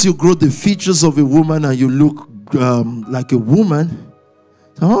once you grow the features of a woman and you look like a woman,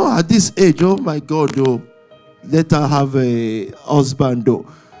 at this age, oh my God, let her have a husband,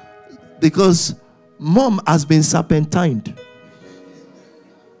 because mom has been serpentined.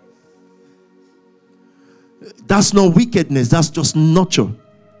 That's not wickedness, that's just nurture.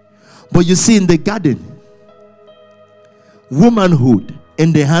 But you see, in the garden, womanhood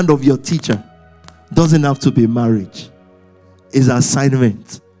in the hand of your teacher doesn't have to be marriage. It's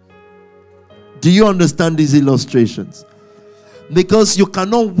assignment. Do you understand these illustrations? Because you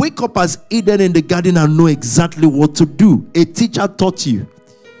cannot wake up as Eden in the garden and know exactly what to do. A teacher taught you.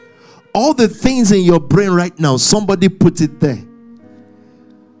 All the things in your brain right now, somebody put it there.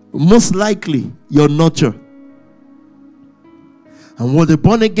 Most likely, your nurture. And what the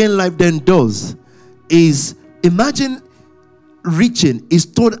born again life then does is, imagine reaching, is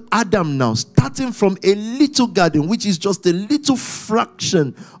told Adam now, starting from a little garden, which is just a little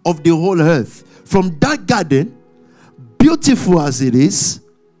fraction of the whole earth. From that garden, beautiful as it is,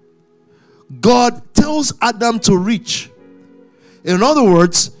 God tells Adam to reach. In other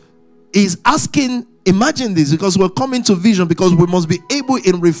words, he's asking, imagine this, because we're coming to vision, because we must be able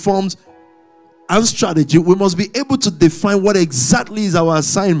in reforms and strategy, we must be able to define what exactly is our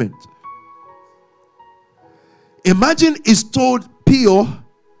assignment. Imagine it's told Pio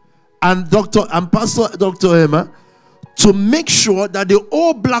and Pastor Dr. Emma to make sure that the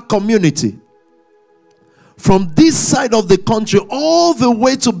all black community from this side of the country all the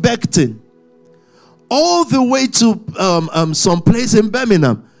way to Beckton, all the way to some place in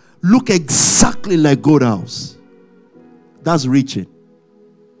Birmingham, look exactly like Gold House. That's reaching.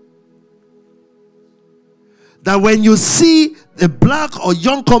 That when you see a black or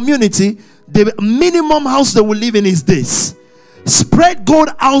young community, the minimum house they will live in is this. Spread Gold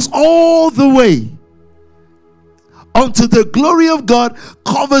House all the way until the glory of God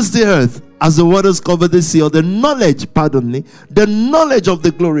covers the earth as the waters cover the sea, or the knowledge of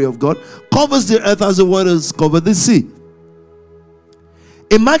the glory of God covers the earth as the waters cover the sea.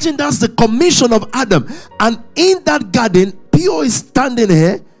 Imagine that's the commission of Adam. And in that garden, Pio is standing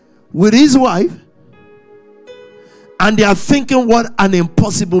here with his wife, and they are thinking, what an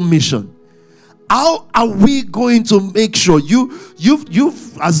impossible mission. How are we going to make sure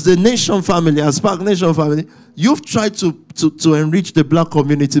you've as the Nation family, as Spark Nation family, you've tried to enrich the black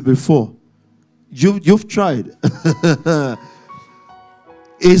community before. You've tried.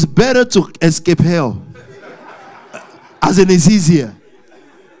 It's better to escape hell, as in it's easier.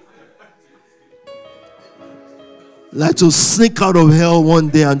 Like to sneak out of hell one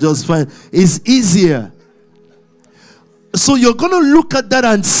day and just find it's easier. So you're going to look at that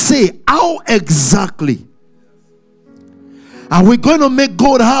and say, how exactly are we going to make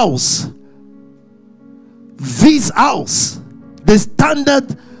Gold House, this house, the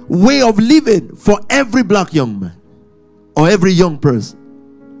standard way of living for every black young man or every young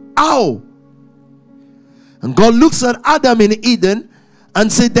person? How? And God looks at Adam in Eden and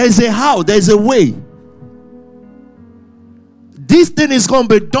says, there's a how, there's a way. This thing is going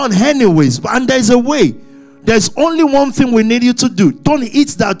to be done anyways, and there's a way. There's only one thing we need you to do. Don't eat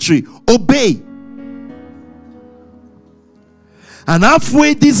that tree. Obey. And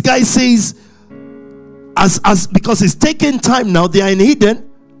halfway, this guy says, because it's taking time now, they are in Eden.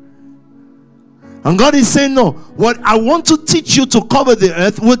 And God is saying, no, what I want to teach you to cover the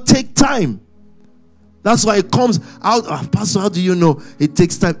earth will take time. That's why it comes out. Pastor, how do you know it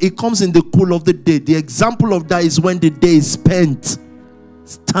takes time? It comes in the cool of the day. The example of that is when the day is spent.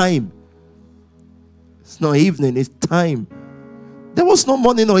 It's time. It's not evening, it's time. There was no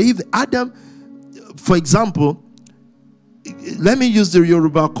morning or evening. Adam, for example, let me use the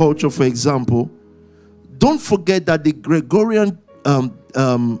Yoruba culture for example. Don't forget that the Gregorian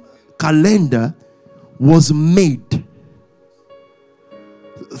calendar was made.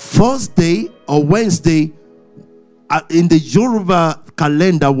 Thursday or Wednesday in the Yoruba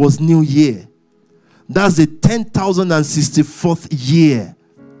calendar was New Year. That's the 10,064th year.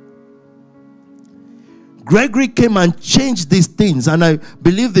 Gregory came and changed these things, and I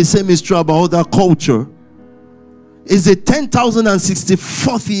believe the same is true about other culture. It's the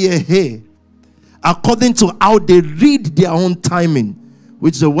 10,064th year here, according to how they read their own timing,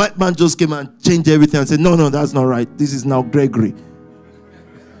 which the white man just came and changed everything and said, no, that's not right. This is now Gregory.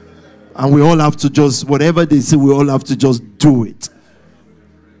 And we all have to just, whatever they say, we all have to just do it.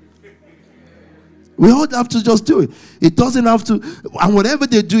 We all have to just do it. It doesn't have to, and whatever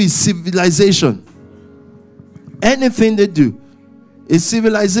they do is civilization. Anything they do is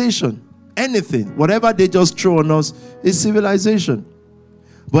civilization. Anything. Whatever they just throw on us is civilization.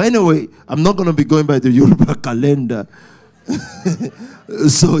 But anyway, I'm not going to be going by the Yoruba calendar.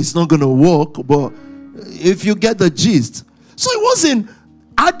 So it's not going to work. But if you get the gist. So it wasn't,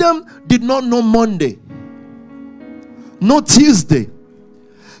 Adam did not know Monday. No Tuesday.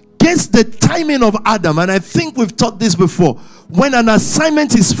 Guess the timing of Adam. And I think we've taught this before. When an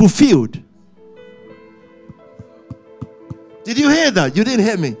assignment is fulfilled. Did you hear that? You didn't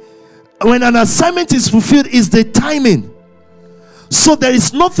hear me. When an assignment is fulfilled is the timing. So there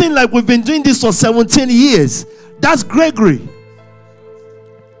is nothing like we've been doing this for 17 years. That's Gregory.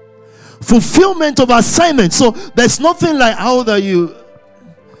 Fulfillment of assignment. So there's nothing like, how old are you?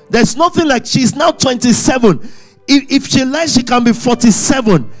 There's nothing like, she's now 27. If she likes, she can be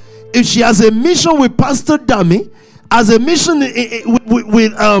 47. If she has a mission with Pastor Dami, has a mission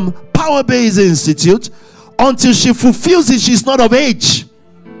with Power Base Institute, until she fulfills it, she's not of age.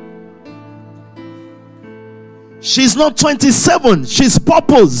 She's not 27. She's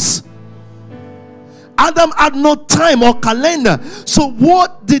purpose. Adam had no time or calendar. So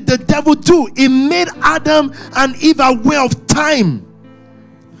what did the devil do? He made Adam and Eve aware of time,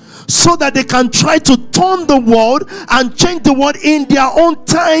 so that they can try to turn the world and change the world in their own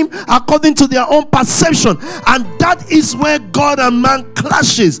time, according to their own perception. And that is where God and man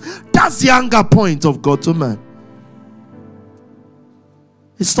clashes. That's the anger point of God to man.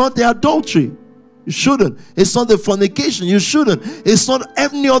 It's not the adultery. You shouldn't. It's not the fornication. You shouldn't. It's not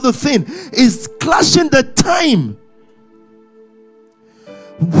any other thing. It's clashing the time.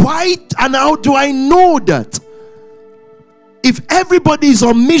 Why and how do I know that? If everybody is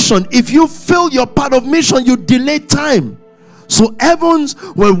on mission, if you feel you're part of mission, you delay time. So heavens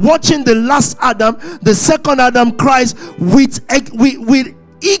were watching the last Adam, the second Adam Christ, with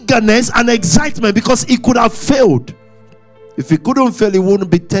eagerness and excitement, because he could have failed. If he couldn't fail, he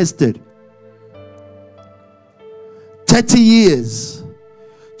wouldn't be tested. 30 years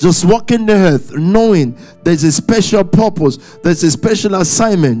just walking the earth, knowing there's a special purpose, there's a special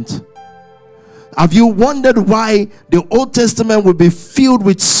assignment. Have you wondered why the Old Testament will be filled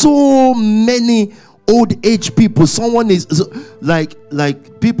with so many old age people? Someone is like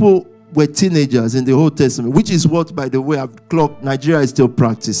people were teenagers in the Old Testament, which is what, by the way, I've clocked Nigeria is still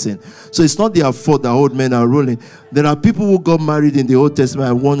practicing. So it's not their fault that old men are ruling. There are people who got married in the Old Testament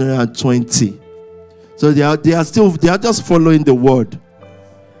at 120. So they are just following the word.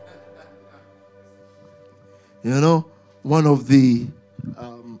 You know, one of the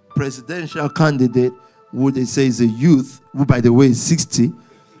presidential candidate, who they say is a youth, who by the way is 60,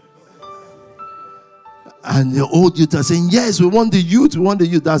 and the old youth are saying, yes, we want the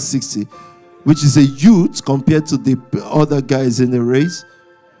youth, that's 60, which is a youth compared to the other guys in the race,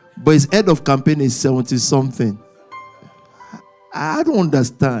 but his head of campaign is 70 something. I don't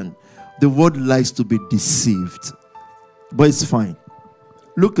understand. The world likes to be deceived, but it's fine.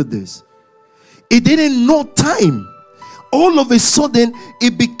 Look at this. He didn't know time. All of a sudden, he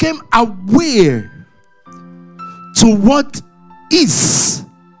became aware to what is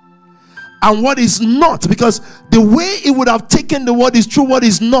and what is not. Because the way he would have taken the word is true, what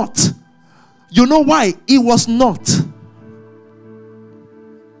is not. You know why? He was not.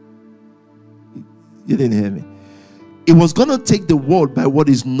 You didn't hear me. He was going to take the world by what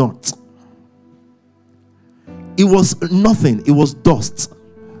is not. It was nothing. It was dust.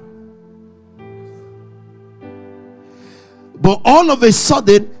 But all of a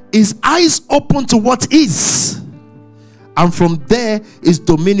sudden, his eyes open to what is. And from there, his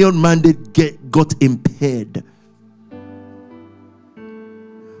dominion mandate got impaired.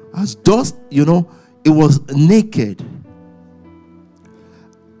 As dust, you know, it was naked.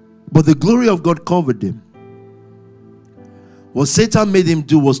 But the glory of God covered him. What Satan made him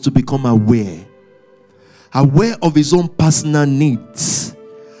do was to become aware. Aware of his own personal needs.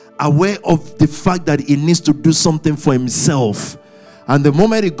 Aware of the fact that he needs to do something for himself. And the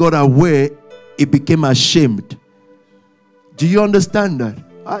moment he got aware, he became ashamed. Do you understand that?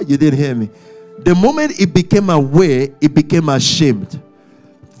 You didn't hear me. The moment he became aware, he became ashamed.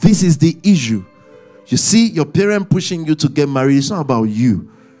 This is the issue. You see, your parent pushing you to get married, it's not about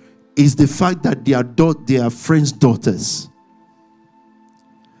you. It's the fact that their friends' daughters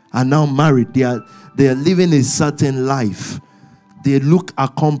are now married. They are living a certain life. They look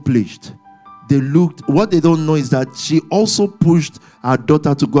accomplished. What they don't know is that she also pushed her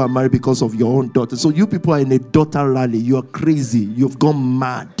daughter to go and marry because of your own daughter. So you people are in a daughter rally. You are crazy. You've gone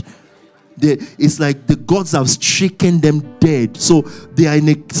mad. it's like the gods have stricken them dead. So they are in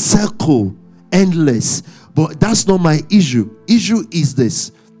a circle, endless. But that's not my issue. Issue is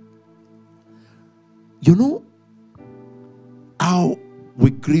this. You know how we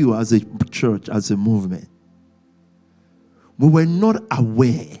grew as a church, as a movement? We were not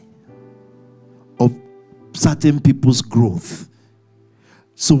aware of certain people's growth.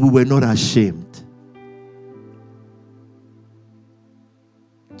 So we were not ashamed.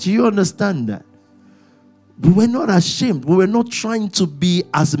 Do you understand that? We were not ashamed. We were not trying to be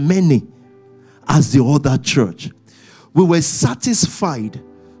as many as the other church. We were satisfied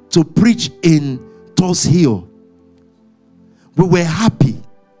to preach in Tulse Hill. We were happy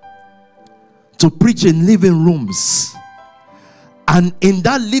to preach in living rooms. And in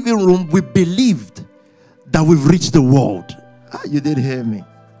that living room, we believed that we've reached the world. You didn't hear me.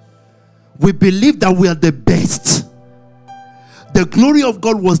 We believed that we are the best. The glory of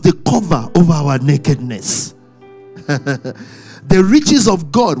God was the cover over our nakedness. The riches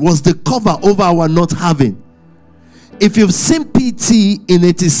of God was the cover over our not having. If you've seen PT in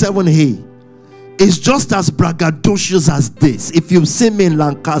 87A, it's just as braggadocious as this. If you've seen me in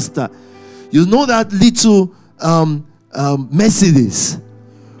Lancaster, you know that little Mercedes.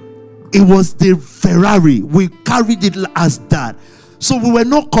 It was the Ferrari. We carried it as that. So we were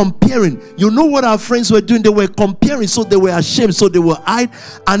not comparing. You know what our friends were doing? They were comparing, so they were ashamed, so they will hide.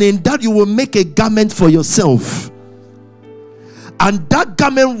 And in that, you will make a garment for yourself. And that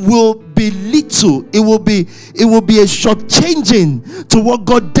garment will be little. It will be a short changing to what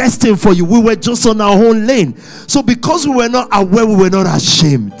God destined for you. We were just on our own lane. So because we were not aware, we were not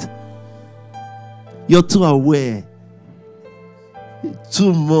ashamed. You're too aware.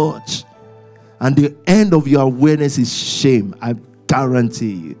 Too much. And the end of your awareness is shame. I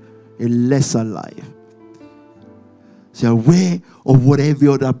guarantee you, a lesser life. So you're aware of what every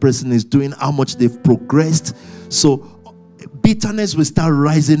other person is doing, how much they've progressed. So bitterness will start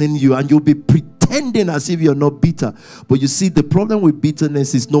rising in you, and you'll be pretending as if you're not bitter. But you see, the problem with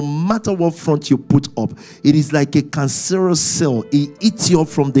bitterness is no matter what front you put up, it is like a cancerous cell. It eats you up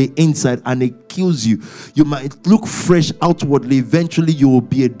from the inside and it kills you. You might look fresh outwardly. Eventually, you will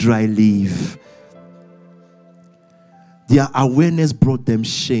be a dry leaf. Their awareness brought them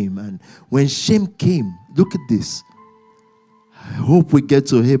shame. And when shame came, look at this. I hope we get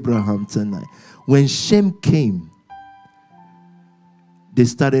to Abraham tonight. When shame came, they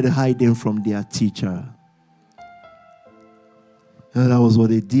started hiding from their teacher. And that was what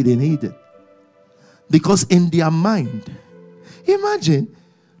they did in Eden. Because in their mind, imagine,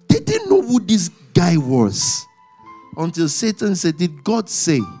 they didn't know who this guy was. Until Satan said, did God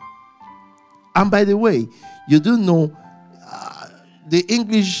say? And by the way, you do know the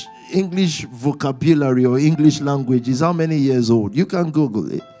English vocabulary or English language is how many years old? You can Google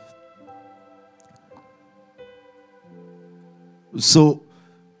it. So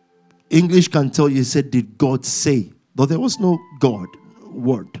English can tell you, said, did God say? But there was no God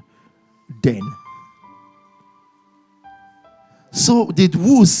word then. So did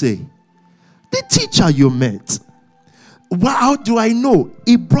who say? The teacher you met. Well, how do I know?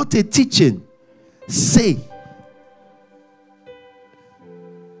 He brought a teaching. Say.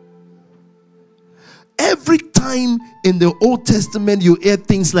 Every time in the Old Testament you hear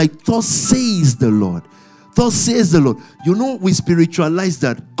things like, thus says the Lord. Thus says the Lord. You know, we spiritualize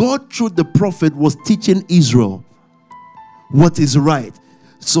that. God through the prophet was teaching Israel what is right.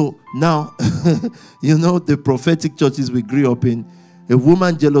 So now, you know, the prophetic churches we grew up in, a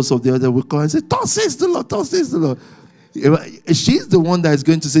woman jealous of the other will come and say, thus says the Lord, thus says the Lord. She's the one that is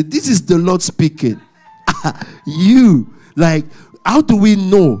going to say, this is the Lord speaking. You, like, how do we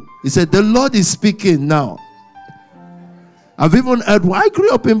know? He said, the Lord is speaking now. I've even heard, I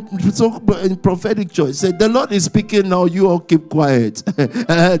grew up in prophetic church. He said, the Lord is speaking now, you all keep quiet.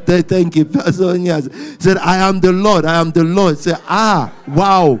 Thank you. He said, I am the Lord, I am the Lord. He said,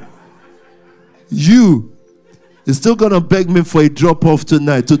 wow. You're still going to beg me for a drop off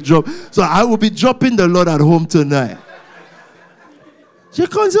tonight to drop. So I will be dropping the Lord at home tonight. She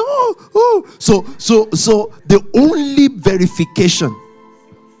comes and say, So the only verification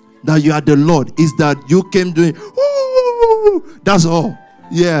that you are the Lord is that you came doing, that's all.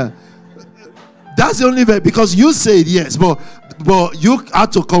 Yeah. That's the only way, because you said yes, but you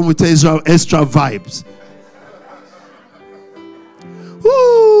had to come with extra vibes.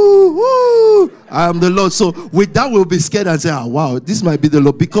 I am the Lord. So with that, we'll be scared and say, wow, this might be the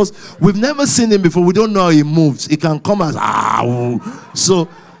Lord, because we've never seen him before. We don't know how he moves. He can come as so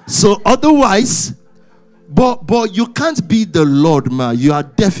otherwise, but you can't be the Lord, man. You are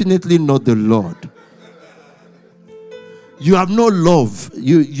definitely not the Lord. You have no love.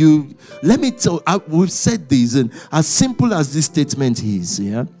 You let me tell you, we've said this, and as simple as this statement is,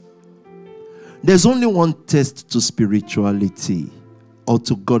 yeah, there's only one test to spirituality or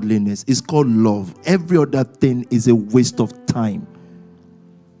to godliness. It's called love. Every other thing is a waste of time.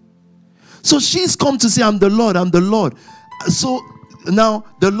 So she's come to say, I'm the Lord, I'm the Lord. So now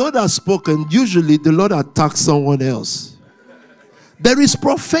the Lord has spoken. Usually the Lord attacks someone else. There is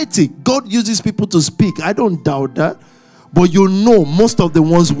prophetic. God uses people to speak. I don't doubt that. But you know, most of the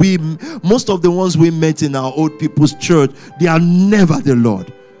ones we met in our old people's church, they are never the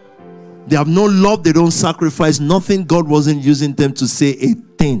Lord. They have no love. They don't sacrifice nothing. God wasn't using them to say a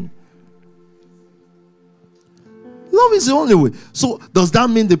thing. Love is the only way. So does that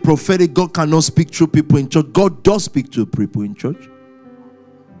mean the prophetic, God cannot speak through people in church? God does speak through people in church.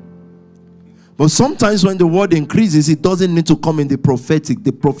 But sometimes when the word increases, it doesn't need to come in the prophetic.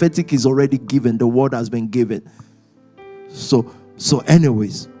 The prophetic is already given. The word has been given. So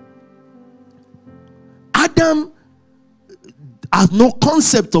anyways, Adam had no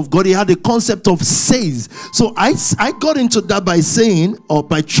concept of God. He had a concept of says. So I got into that by saying, or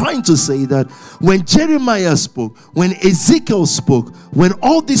by trying to say, that when Jeremiah spoke, when Ezekiel spoke, when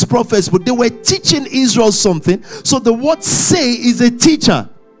all these prophets spoke, they were teaching Israel something. So the word say is a teacher.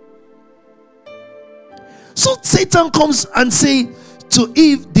 So Satan comes and say to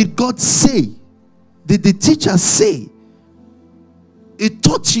Eve, did God say? Did the teacher say? It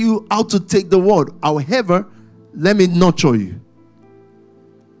taught you how to take the word. However, let me nurture you.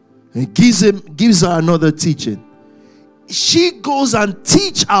 It gives her another teaching. She goes and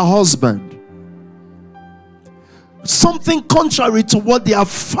teach her husband something contrary to what their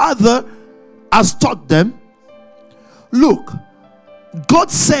father has taught them. Look,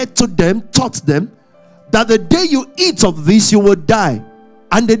 God said to them, taught them, that the day you eat of this, you will die.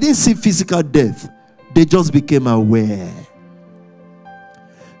 And they didn't see physical death. They just became aware.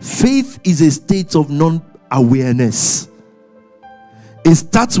 Faith is a state of non-awareness. It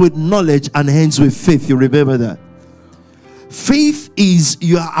starts with knowledge and ends with faith. You remember that? Faith is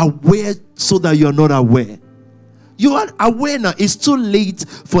you are aware so that you are not aware. You are aware now. It's too late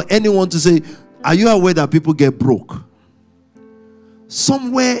for anyone to say, are you aware that people get broke?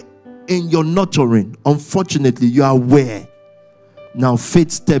 Somewhere in your nurturing, unfortunately, you are aware. Now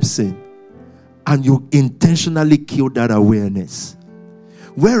faith steps in and you intentionally kill that awareness.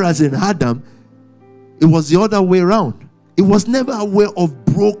 Whereas in Adam, it was the other way around. It was never aware of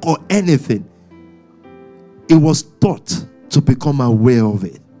broke or anything. It was taught to become aware of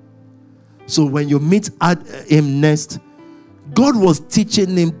it. So when you meet him next, God was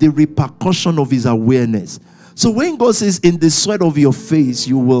teaching him the repercussion of his awareness. So when God says, in the sweat of your face,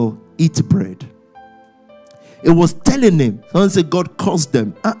 you will eat bread. It was telling him, someone said God caused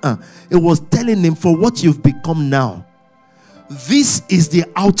them. It was telling him, for what you've become now, this is the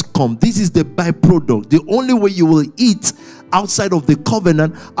outcome. This is the byproduct. The only way you will eat outside of the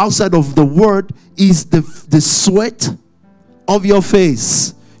covenant, outside of the word, is the sweat of your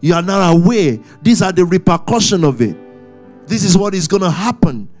face. You are not aware. These are the repercussions of it. This is what is going to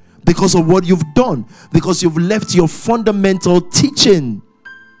happen because of what you've done, because you've left your fundamental teaching.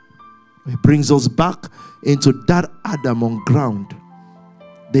 It brings us back into that Adam on ground.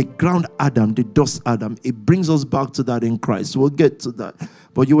 The ground Adam, the dust Adam. It brings us back to that in Christ. We'll get to that.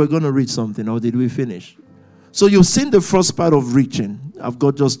 But you were going to read something, or did we finish? So you've seen the first part of reaching. I've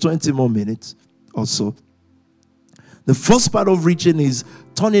got just 20 more minutes or so. The first part of reaching is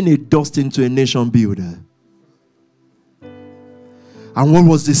turning a dust into a nation builder. And what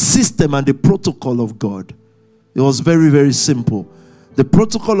was the system and the protocol of God? It was very, very simple. The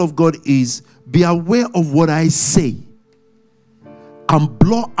protocol of God is, be aware of what I say and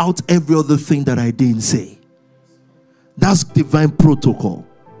blot out every other thing that I didn't say. That's divine protocol.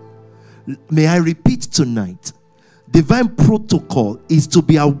 May I repeat tonight? Divine protocol is to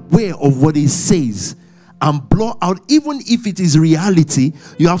be aware of what it says and blot out. Even if it is reality,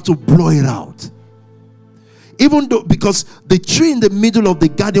 you have to blot it out. Even though, because the tree in the middle of the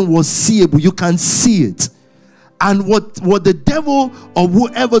garden was seeable, you can see it. And what the devil or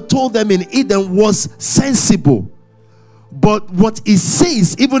whoever told them in Eden was sensible. But what it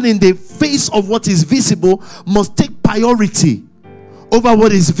says, even in the face of what is visible, must take priority over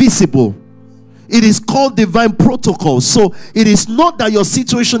what is visible. It is called divine protocol. So it is not that your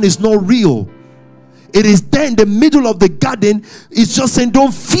situation is not real. It is there in the middle of the garden. It's just saying,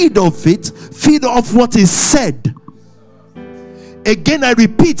 don't feed off it. Feed off what is said. Again, I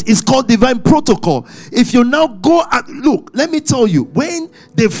repeat, it's called divine protocol. If you now go and look, let me tell you, when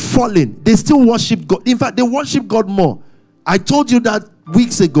they've fallen, they still worship God. In fact, they worship God more. I told you that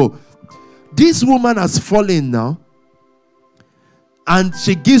weeks ago. This woman has fallen now. And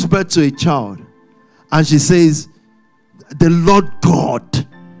she gives birth to a child. And she says, the Lord God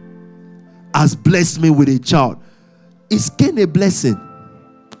has blessed me with a child. It's again a blessing.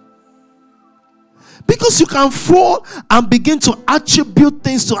 Because you can fall and begin to attribute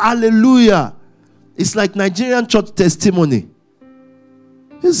things to hallelujah. It's like Nigerian church testimony.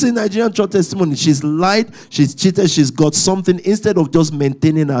 You see Nigerian church testimony. She's lied, she's cheated, she's got something. Instead of just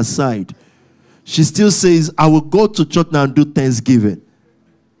maintaining her side, she still says, I will go to church now and do thanksgiving.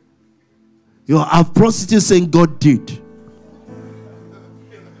 You have prostitutes saying God did.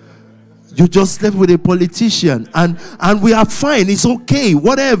 You just slept with a politician and we are fine. It's okay.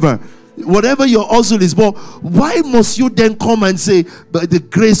 Whatever your hustle is. But why must you then come and say, but the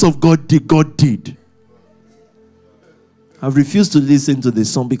grace of God did? I've refused to listen to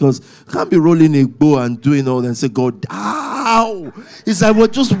this song because you can't be rolling a bow and doing all that and say, God, ow. It's like we're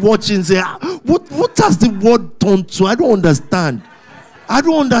just watching, say, what has the word turned to? I don't understand.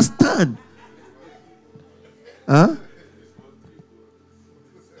 Huh?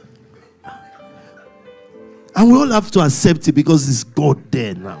 And we all have to accept it because it's God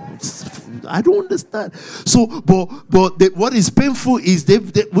there now. I don't understand. So, what is painful is they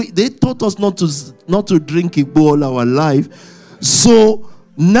taught us not to drink Igbo all our life. So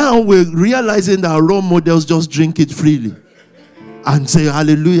now we're realizing that our role models just drink it freely and say,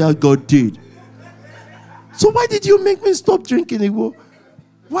 hallelujah, God did. So why did you make me stop drinking Igbo?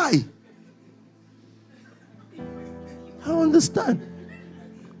 Why? I don't understand.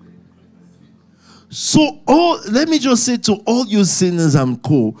 So, let me just say to all you sinners and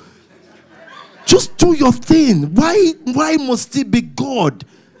co, just do your thing. Why must it be God?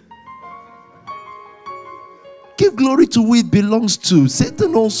 Give glory to who it belongs to.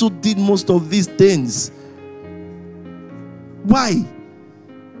 Satan also did most of these things. Why?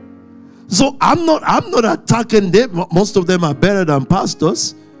 So I'm not attacking them. Most of them are better than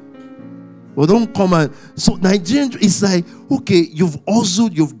pastors. Well, don't come and so Nigerian is like, okay, you've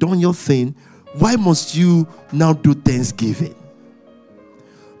done your thing. Why must you now do Thanksgiving?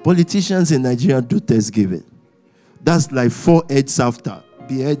 Politicians in Nigeria do Thanksgiving. That's like 4 heads after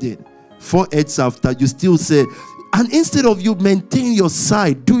beheading. 4 heads after, you still say, and instead of you maintain your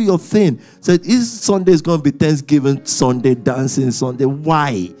side, do your thing. Say, this Sunday is going to be Thanksgiving Sunday, dancing Sunday.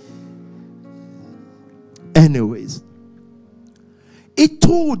 Why? Anyways, it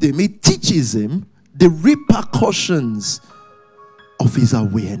teaches him the repercussions of his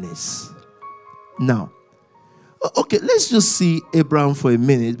awareness. Now, okay, let's just see Abraham for a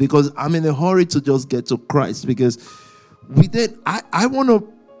minute because I'm in a hurry to just get to Christ because I want to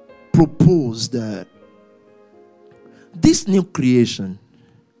propose that this new creation,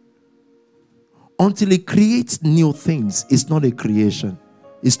 until it creates new things, it's not a creation.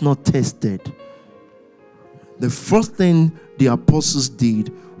 It's not tested. The first thing the apostles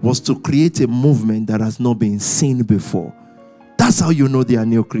did was to create a movement that has not been seen before. That's how you know they are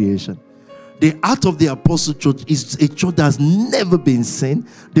new creation. The Heart of the Apostle Church is a church that has never been seen.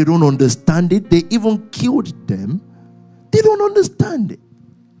 They don't understand it. They even killed them. They don't understand it.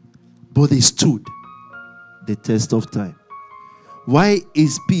 But they stood the test of time. Why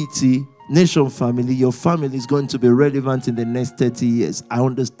is PT, Nation Family, your family is going to be relevant in the next 30 years? I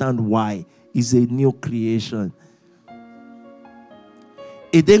understand why. It's a new creation.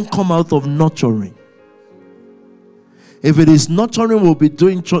 It didn't come out of nurturing. If it is nurturing, we'll be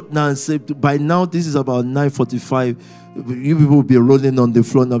doing church now and say, by now, this is about 9:45. You people will be rolling on the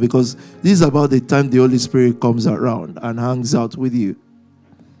floor now because this is about the time the Holy Spirit comes around and hangs out with you.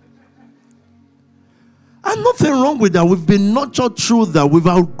 And nothing wrong with that. We've been nurtured through that. We've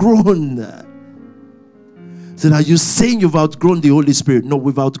outgrown that. So are you saying you've outgrown the Holy Spirit? No,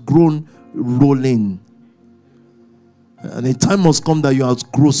 we've outgrown rolling. And a time must come that you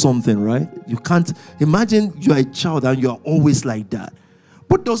outgrow something, right? You can't imagine you're a child and you're always like that.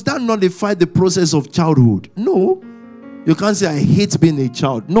 But does that nullify the process of childhood? No. You can't say, I hate being a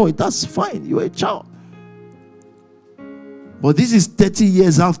child. No, that's fine. You're a child. But this is 30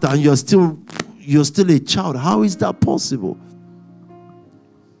 years after and you're still a child. How is that possible?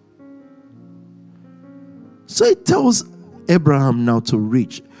 So it tells Abraham now to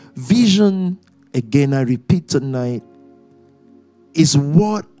reach. Vision, again, I repeat tonight, is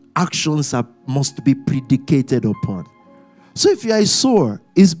what actions must be predicated upon. So if you are a sower,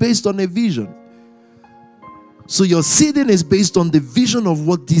 it's based on a vision. So your seeding is based on the vision of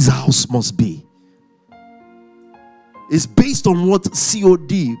what this house must be. It's based on what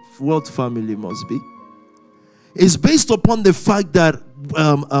COD, World Family, must be. It's based upon the fact that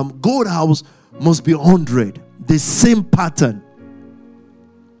Gold House must be 100. The same pattern.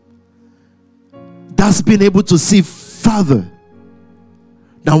 That's been able to see Father.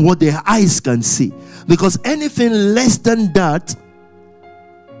 than what their eyes can see. Because anything less than that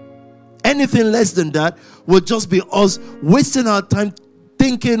will just be us wasting our time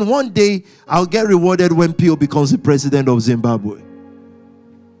thinking one day I'll get rewarded when Pio becomes the president of Zimbabwe.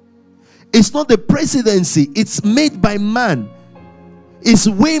 It's not the presidency, it's made by man. It's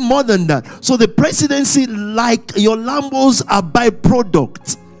way more than that. So the presidency, like your Lambos, are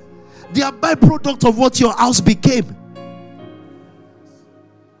byproduct. They are byproduct of what your house became.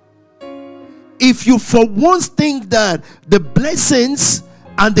 If you for once think that the blessings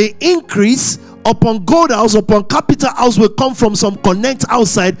and the increase upon Gold House, upon Capital House will come from some connect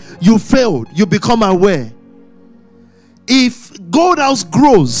outside, you failed. You become aware. If Gold House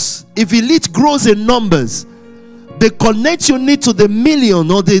grows, if elite grows in numbers, the connect you need to the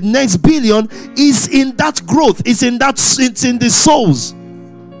million or the next billion is in that growth. It's in the souls.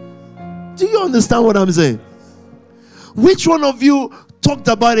 Do you understand what I'm saying? Which one of you talked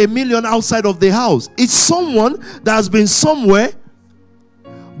about a million outside of the house? It's someone that has been somewhere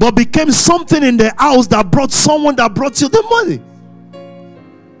but became something in the house that brought someone that brought you the money.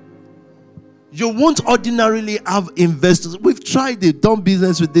 You won't ordinarily have investors. We've tried it. Done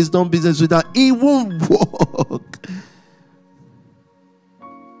business with this, done business with that. It won't work.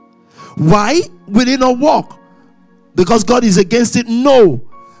 Why will it not work? Because God is against it? No.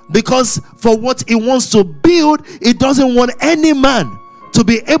 Because for what He wants to build, He doesn't want any man to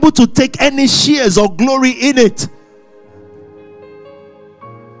be able to take any shares or glory in it.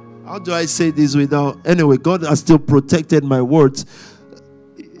 How do I say this without... Anyway, God has still protected my words.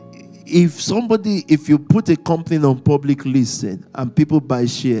 If you put a company on public listing and people buy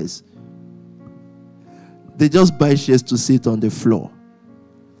shares, they just buy shares to sit on the floor.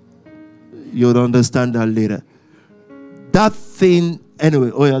 You'll understand that later. That thing,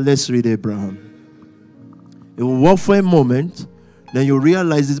 anyway, let's read Abraham. It will work for a moment, then you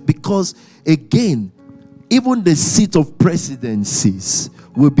realize it, because again, even the seat of presidencies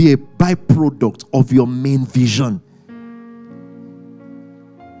will be a byproduct of your main vision.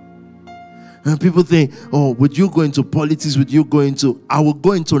 And people think, oh, would you go into politics? I will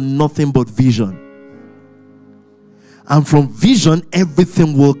go into nothing but vision. And from vision,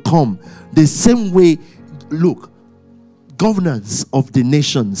 everything will come. The same way, look, governance of the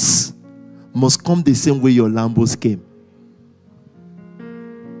nations must come the same way your Lambos came.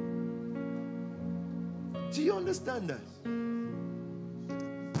 Do you understand that?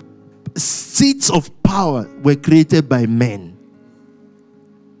 Seats of power were created by men.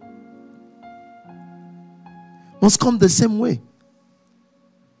 Must come the same way.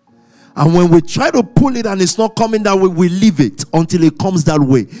 And when we try to pull it and it's not coming that way, we leave it until it comes that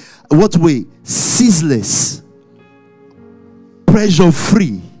way. What way? Ceaseless, pressure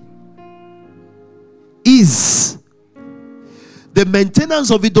free, ease. The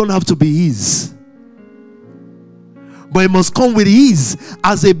maintenance of it don't have to be ease, but it must come with ease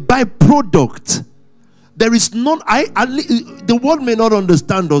as a byproduct. There is none. The world may not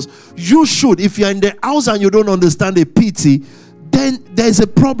understand us. You should. If you're in the house and you don't understand a pity, then there's a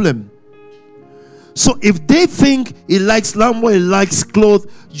problem. So if they think he likes Lambo, he likes clothes,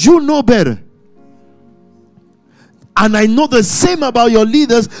 you know better. And I know the same about your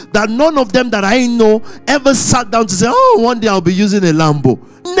leaders, that none of them that I know ever sat down to say, oh, one day I'll be using a Lambo.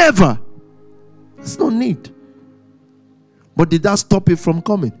 Never. There's no need. But did that stop it from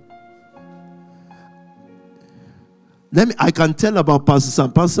coming? I can tell about Pastor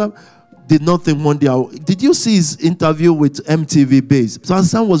Sam. Pastor Sam did not think one day. Did you see his interview with MTV Base? Pastor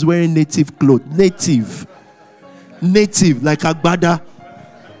Sam was wearing native clothes. Native, like Agbada.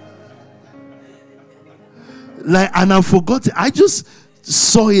 And I forgot it. I just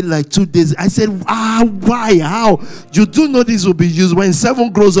saw it like 2 days. I said, why? How? You do know this will be used. When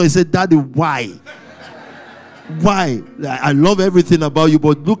 7 grows up, I said, Daddy, why? Why? I love everything about you,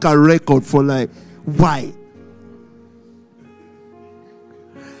 but look at record for why?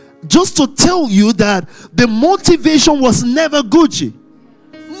 Just to tell you that the motivation was never Gucci.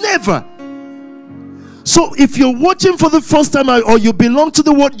 Never. So if you're watching for the first time or you belong to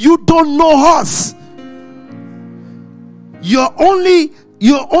the world, you don't know us. You're only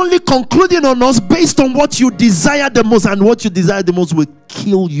concluding on us based on what you desire the most, and what you desire the most will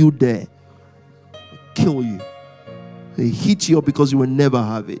kill you there. Kill you. They hit you up because you will never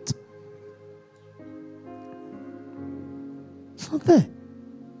have it. It's not there.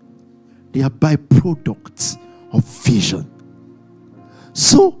 They are byproducts of vision.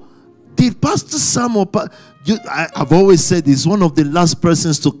 So, did Pastor Sam I've always said he's one of the last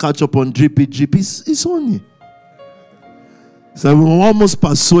persons to catch up on Drippy. It's on you. So we almost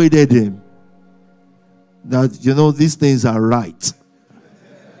persuaded him that, these things are right.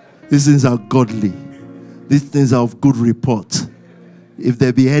 These things are godly. These things are of good report. If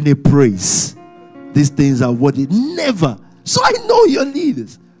there be any praise, these things are worthy. Never. So I know your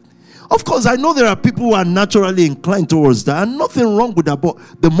leaders. Of course, I know there are people who are naturally inclined towards that, and nothing wrong with that. But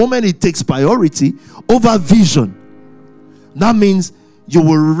the moment it takes priority over vision, that means you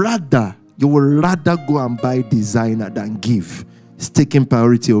will rather go and buy designer than give. It's taking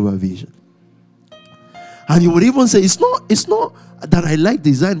priority over vision. And you would even say, it's not that I like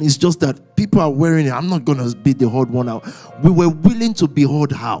design, it's just that people are wearing it. I'm not going to be the odd one out. We were willing to be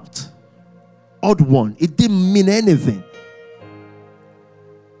odd out. Odd one. It didn't mean anything.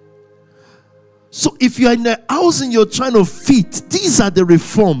 So if you're in a house and you're trying to fit, these are the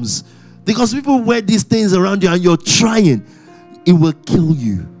reforms. Because people wear these things around you and you're trying, it will kill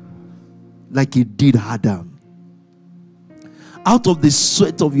you. Like it did Adam. Out of the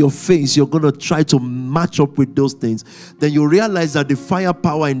sweat of your face, you're going to try to match up with those things. Then you realize that the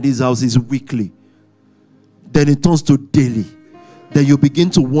firepower in this house is weekly. Then it turns to daily. Then you begin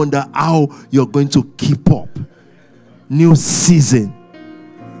to wonder how you're going to keep up. New season.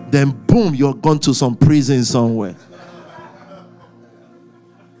 Then boom, you're gone to some prison somewhere.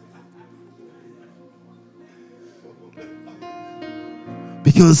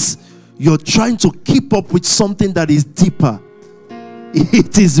 Because you're trying to keep up with something that is deeper.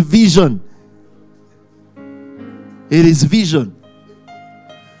 It is vision. It is vision.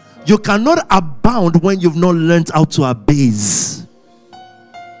 You cannot abound when you've not learned how to abase.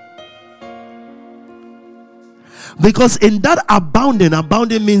 Because in that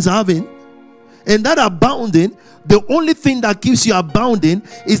abounding means having. In that abounding, the only thing that keeps you abounding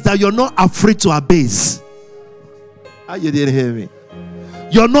is that you're not afraid to abase. Ah, you didn't hear me.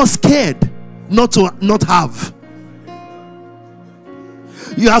 You're not scared not to not have.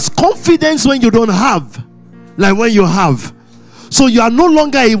 You have confidence when you don't have, like when you have. So you are no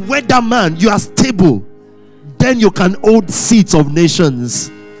longer a weatherman, you are stable. Then you can hold seats of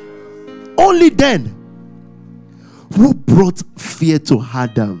nations. Only then. Who brought fear to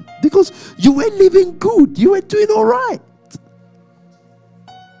Adam? Because you were living good, you were doing all right.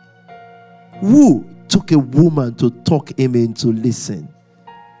 Who took a woman to talk him into listen?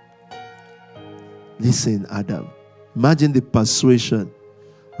 Listen, Adam. Imagine the persuasion.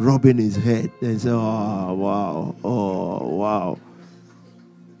 Rubbing his head and say, oh wow.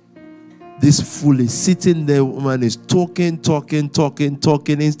 This fool is sitting there, woman is talking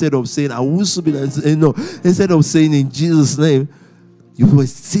instead of saying, I will be instead of saying in Jesus' name, you were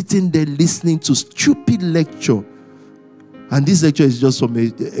sitting there listening to stupid lecture. And this lecture is just from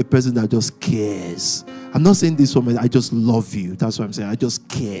a person that just cares. I'm not saying this from I just love you. That's what I'm saying. I just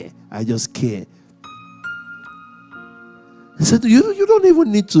care. He said, you don't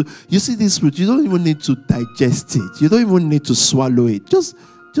even need to, you see this fruit, you don't even need to digest it. You don't even need to swallow it. Just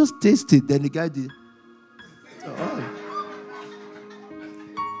taste it. Then the guy did. Oh.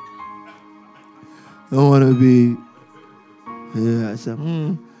 Don't want to be. Yeah, I said,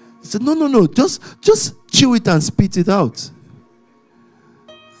 He said, no. Just chew it and spit it out.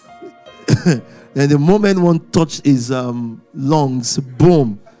 And the moment one touched his lungs,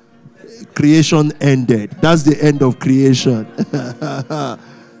 boom. Creation ended. That's the end of creation.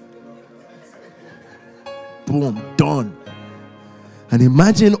 Boom, done. And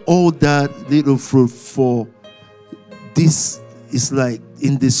imagine all that little fruit for this is like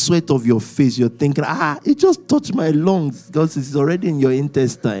in the sweat of your face. You're thinking, it just touched my lungs because it's already in your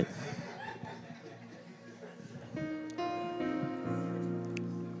intestine.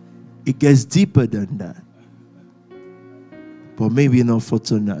 It gets deeper than that. But maybe not for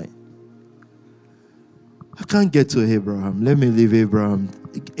tonight. I can't get to Abraham. Let me leave Abraham.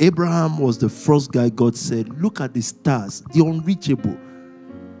 Abraham was the first guy God said, look at the stars, the unreachable.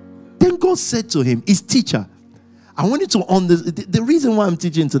 Then God said to him, his teacher, I want you to understand. The reason why I'm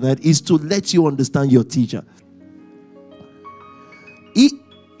teaching tonight is to let you understand your teacher.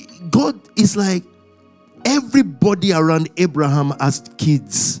 God is like everybody around Abraham as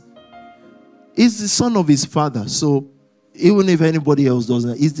kids. He's the son of his father. So even if anybody else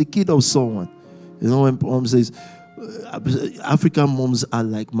doesn't, he's the kid of someone. You know, when mom says, African moms are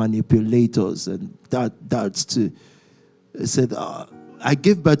like manipulators, and that's too. He said, I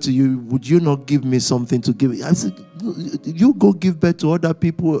gave birth to you. Would you not give me something to give? I said, you go give birth to other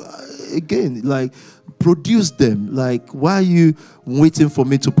people. Again, like, produce them. Like, why are you waiting for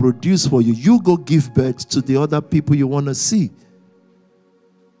me to produce for you? You go give birth to the other people you want to see.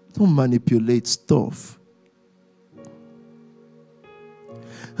 Don't manipulate stuff.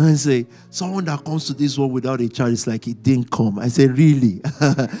 And I say, someone that comes to this world without a child is like it didn't come. I say, really?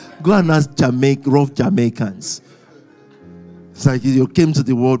 Go and ask rough Jamaicans. It's like you came to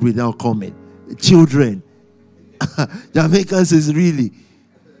the world without coming. Children. Jamaicans is really.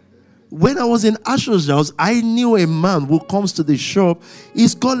 When I was in Asher's house, I knew a man who comes to the shop.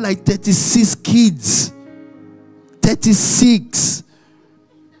 He's got like 36 kids. 36.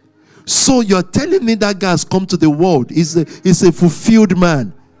 So you're telling me that guy has come to the world. He's a fulfilled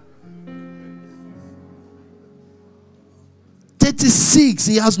man. 36.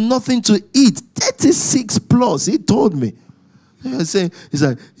 He has nothing to eat. 36 plus. He told me. He's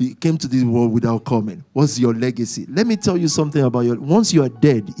like, he came to this world without coming. What's your legacy? Let me tell you something about once you are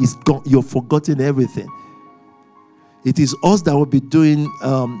dead, it's gone. You've forgotten everything. It is us that will be doing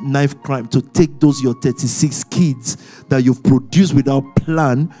knife crime to take those your 36 kids that you've produced without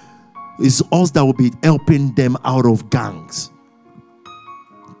plan. It's us that will be helping them out of gangs.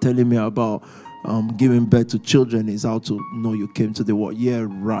 Telling me about giving birth to children is how to know you came to the world. Yeah,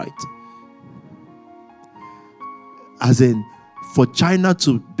 right. As in, for China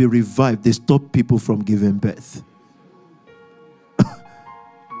to be revived, they stop people from giving birth.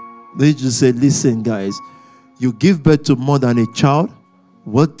 They just say, listen, guys, you give birth to more than a child,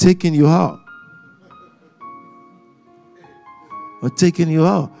 we're taking you out. We're taking you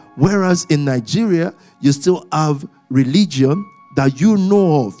out. Whereas in Nigeria, you still have religion that you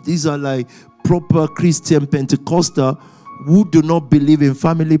know of. These are like proper Christian Pentecostal who do not believe in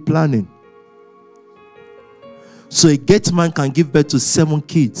family planning. So a gate man can give birth to 7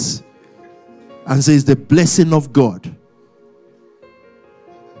 kids and say it's the blessing of God.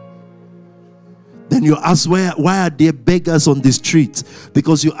 Then you ask, why are there beggars on the street?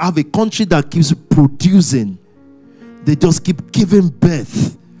 Because you have a country that keeps producing. They just keep giving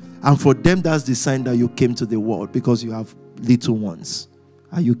birth. And for them, that's the sign that you came to the world, because you have little ones.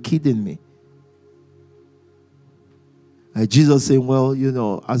 Are you kidding me? And Jesus saying, well, you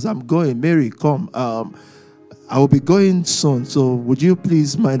know, as I'm going, Mary, come. I will be going soon. So would you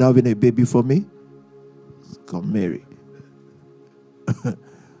please mind having a baby for me? Come, Mary.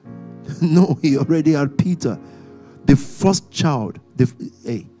 No, he already had Peter. The first child,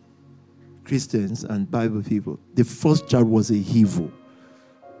 Christians and Bible people, the first child was a evil.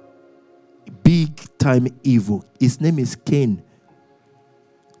 Big time evil. His name is Cain.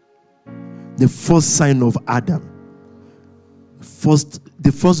 The first sign of Adam.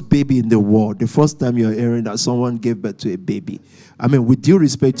 The first baby in the world. The first time you're hearing that someone gave birth to a baby. I mean, with due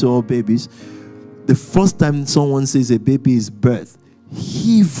respect to all babies, the first time someone says a baby is birth,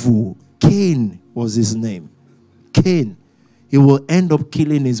 evil. Cain was his name. Cain. He will end up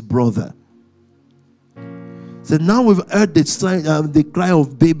killing his brother. So now we've heard the cry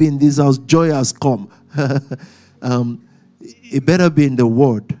of baby in this house. Joy has come. It better be in the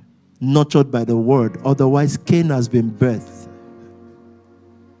word, nurtured by the word. Otherwise, Cain has been birthed.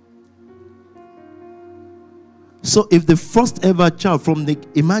 So if the first ever child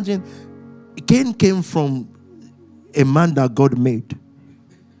imagine, Cain came from a man that God made.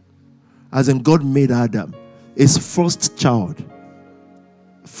 As in God made Adam. His first child,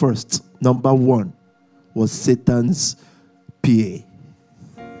 number 1, was Satan's PA.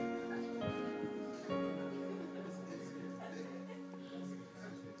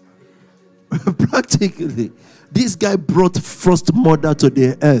 Practically. This guy brought first murder to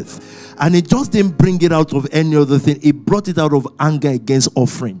the earth. And he just didn't bring it out of any other thing. He brought it out of anger against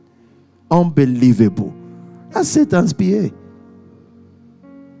offering. Unbelievable. That's Satan's PA.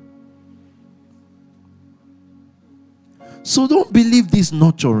 So don't believe this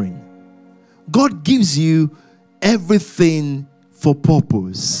nurturing. God gives you everything for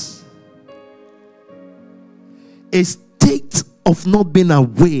purpose. A state of not being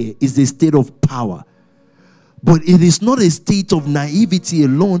aware is a state of power. But it is not a state of naivety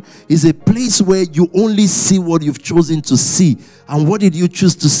alone. It's a place where you only see what you've chosen to see. And what did you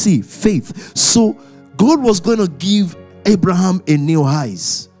choose to see? Faith. So God was going to give Abraham a new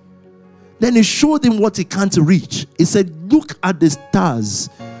eyes. Then he showed him what he can't reach. He said, look at the stars.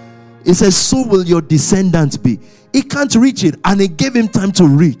 He said, so will your descendants be. He can't reach it. And he gave him time to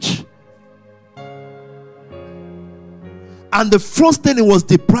reach. And the first thing he was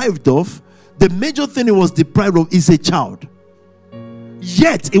deprived of, the major thing he was deprived of, is a child.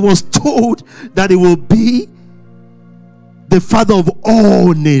 Yet he was told that he will be the father of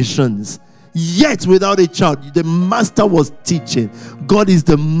all nations. Yet without a child, the master was teaching. God is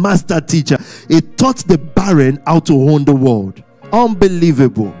the master teacher. He taught the barren how to own the world.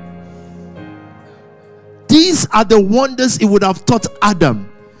 Unbelievable. These are the wonders he would have taught Adam.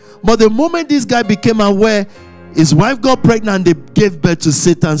 But the moment this guy became aware, his wife got pregnant and they gave birth to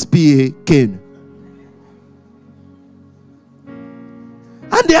Satan's PA, Cain.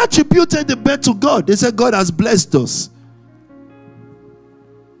 And they attributed the birth to God. They said God has blessed us.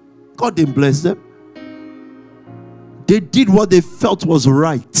 God didn't bless them. They did what they felt was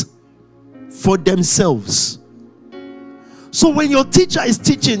right for themselves. So when your teacher is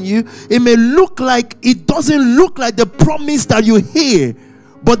teaching you, it doesn't look like the promise that you hear,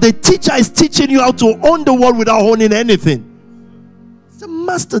 but the teacher is teaching you how to own the world without owning anything. It's a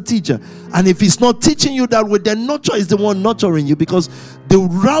master teacher. And if he's not teaching you that way, then nurture is the one nurturing you, because the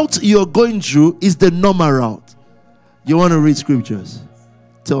route you're going through is the normal route. You want to read scriptures?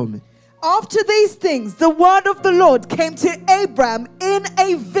 Tell me. After these things, the word of the Lord came to Abram in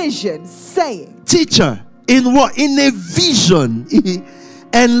a vision, saying, Teacher, in what? In a vision. He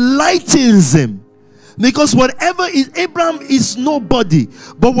enlightens him. Because Abraham is nobody,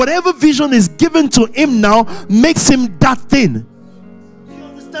 but whatever vision is given to him now makes him that thing. You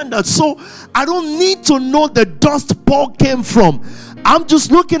understand that? So I don't need to know the dust Paul came from. I'm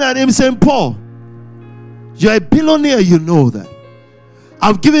just looking at him saying, Paul, you're a billionaire, you know that.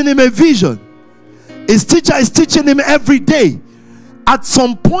 I've given him a vision. His teacher is teaching him every day. At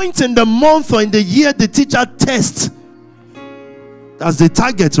some point in the month or in the year, the teacher tests. That's the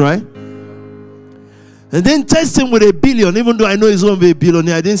target, right? And then test him with $1 billion. Even though I know he's going to be a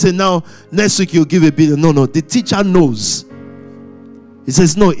billionaire, I didn't say now next week you'll give $1 billion. No, the teacher knows. He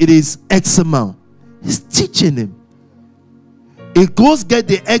says no, it is X amount. He's teaching him. He goes get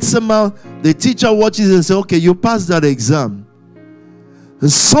the X amount. The teacher watches and says, okay, you passed that exam.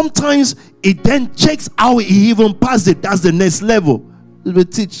 And sometimes it then checks how he even passed it. That's the next level. We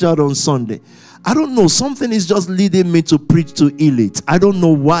teach that on Sunday. I don't know. Something is just leading me to preach to elite. I don't know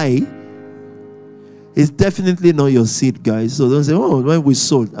why. It's definitely not your seed, guys. So don't say, oh, when we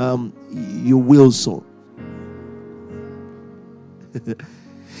sow, you will sow.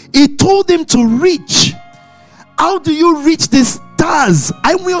 He told him to reach. How do you reach the stars?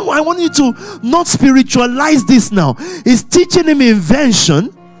 I want you to not spiritualize this now. He's teaching him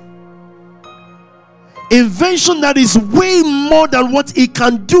invention. Invention that is way more than what he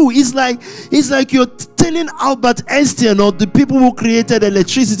can do. It's like you're telling Albert Einstein or the people who created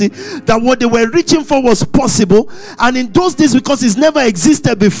electricity that what they were reaching for was possible. And in those days, because it's never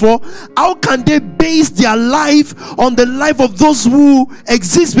existed before, how can they base their life on the life of those who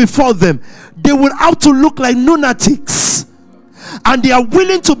exist before them? They would have to look like lunatics. And they are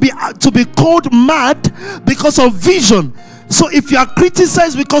willing to be called mad because of vision. So if you are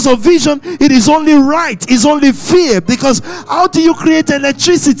criticized because of vision, it is only right. It's only fear. Because how do you create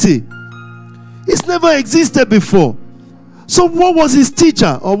electricity? It's never existed before. So what was his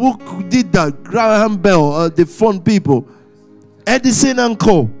teacher? Or who did that? Graham Bell, the phone people. Edison and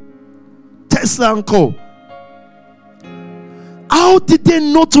co. Tesla and co. How did they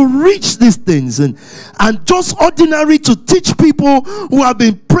know to reach these things? And just ordinary to teach people who have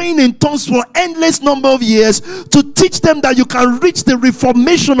been praying in tongues for endless number of years, to teach them that you can reach the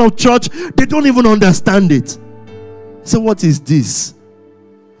reformation of church, they don't even understand it. So what is this?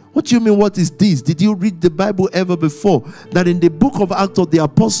 What do you mean, what is this? Did you read the Bible ever before? That in the book of Acts of the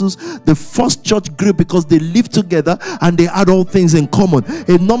Apostles, the first church grew because they lived together and they had all things in common.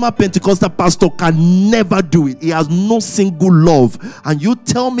 A normal Pentecostal pastor can never do it. He has no single love. And you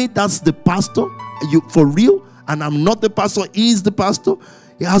tell me that's the pastor? You for real? And I'm not the pastor, he is the pastor?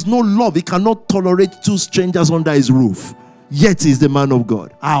 He has no love. He cannot tolerate two strangers under his roof. Yet he is the man of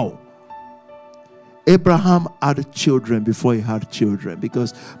God. How? Abraham had children before he had children.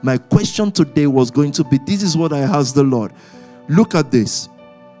 Because my question today was going to be, this is what I asked the Lord. Look at this.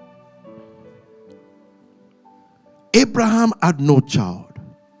 Abraham had no child.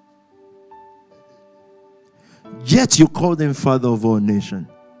 Yet you called him father of all nations.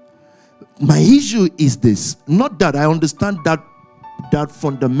 My issue is this. Not that I understand that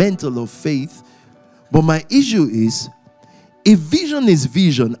fundamental of faith. But my issue is, if vision is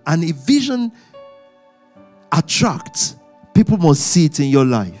vision, and if vision attracts, people must see it in your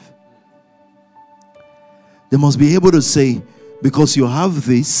life. They must be able to say, because you have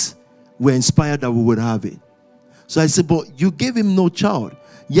this, we're inspired that we would have it. So I said, but you gave him no child,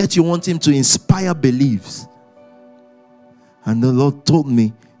 yet you want him to inspire beliefs. And the Lord told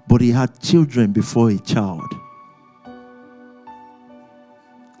me, but he had children before a child.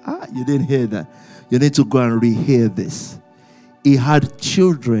 You didn't hear that. You need to go and rehear this. He had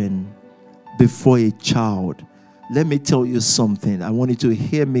children before a child. Let me tell you something. I want you to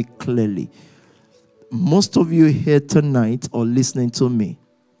hear me clearly. Most of you here tonight or listening to me,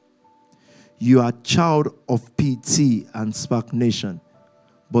 you are child of PT and Spark Nation,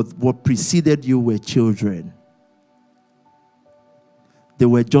 but what preceded you were children. They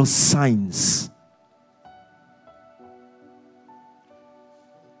were just signs.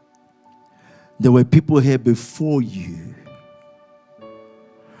 There were people here before you.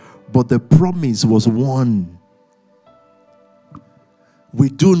 but the promise was one. We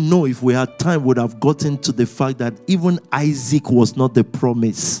do know, if we had time, would have gotten to the fact that even Isaac was not the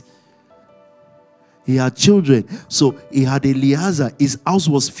promise. He had children. So he had Eliezer. His house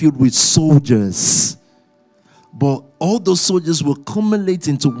was filled with soldiers. But all those soldiers will accumulate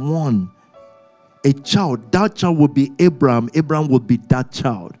into one. A child. That child would be Abraham. Abraham would be that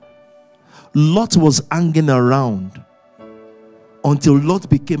child. Lot was hanging around until Lot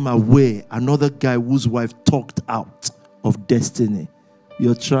became aware another guy whose wife talked out of destiny.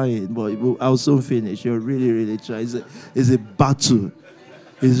 You're trying, but I'll soon finish. You're really, really trying. It's a battle.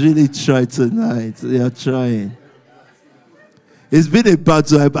 It's really trying tonight. You're trying. It's been a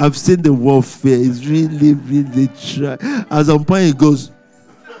battle. I've seen the warfare. It's really, really trying. At some point it goes.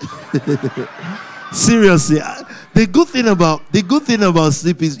 Seriously, the good thing about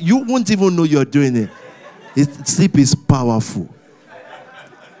sleep is you won't even know you're doing it. Sleep is powerful.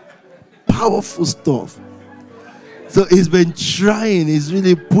 Powerful stuff. So he's been trying, he's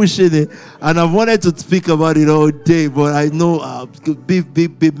really pushing it. And I've wanted to speak about it all day, but I know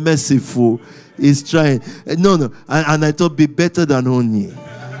be merciful. He's trying. No. And I thought, be better than Oni.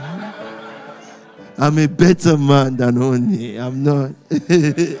 I'm a better man than Oni. I'm not.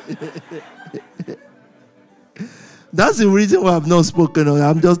 That's the reason why I've not spoken.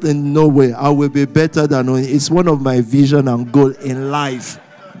 I'm just in no way. I will be better than Oni. It's one of my vision and goal in life.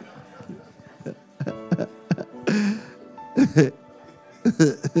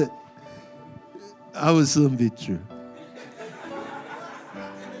 I will soon be true.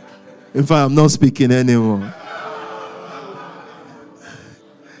 In fact, I'm not speaking anymore.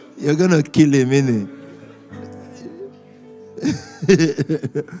 You're gonna kill him, innit?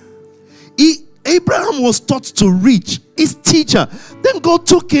 Abraham was taught to reach his teacher. Then God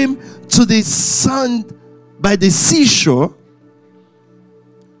took him to the sand by the seashore.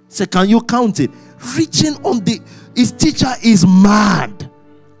 Say, can you count it? Reaching on his teacher is mad.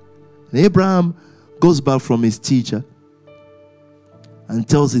 And Abraham goes back from his teacher and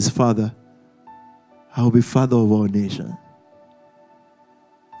tells his father, I will be father of all nations.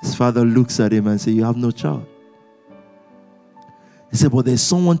 His father looks at him and says, you have no child. He said, but there's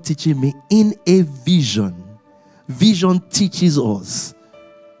someone teaching me in a vision. Vision teaches us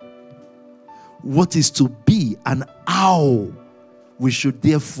what is to be and how we should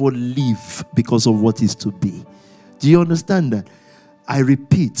therefore live because of what is to be. Do you understand that? I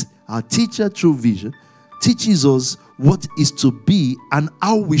repeat, our teacher through vision teaches us what is to be and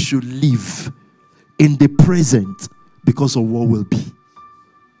how we should live in the present because of what will be.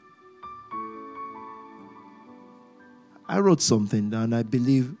 I wrote something down. I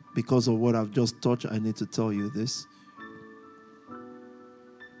believe because of what I've just touched, I need to tell you this.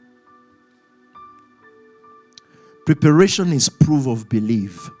 Preparation is proof of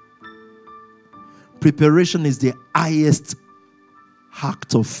belief. Preparation is the highest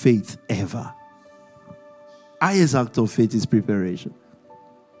act of faith ever. Highest act of faith is preparation.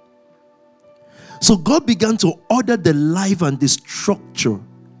 So God began to order the life and the structure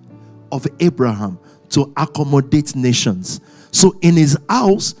of Abraham to accommodate nations. So in his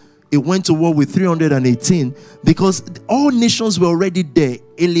house, he went to war with 318 because all nations were already there.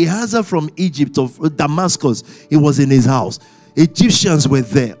 Eliezer from Egypt, of Damascus, he was in his house. Egyptians were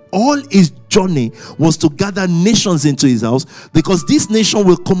there. All his journey was to gather nations into his house because this nation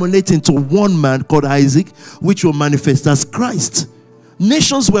will culminate into one man called Isaac, which will manifest as Christ.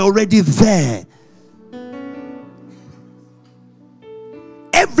 Nations were already there.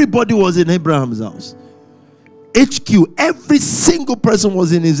 Everybody was in Abraham's house. HQ, every single person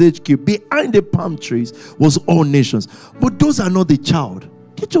was in his HQ. Behind the palm trees was all nations. But those are not the child.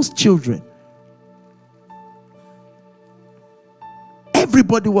 They're just children.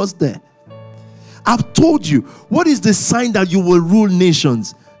 Everybody was there. I've told you, what is the sign that you will rule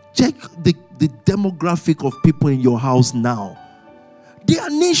nations? Check the demographic of people in your house now. They are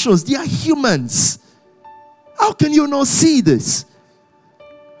nations. They are humans. How can you not see this?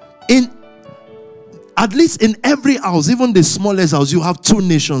 At least in every house, even the smallest house, you have two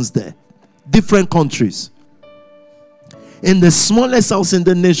nations there. Different countries. In the smallest house in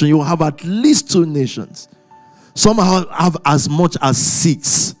the nation, you have at least two nations. Some have as much as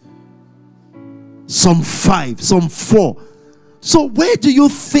 6. Some 5. Some 4. So where do you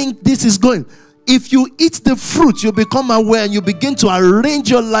think this is going? If you eat the fruit, you become aware and you begin to arrange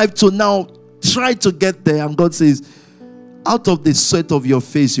your life to now try to get there. And God says, out of the sweat of your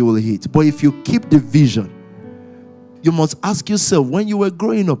face you will eat. But if you keep the vision, you must ask yourself, when you were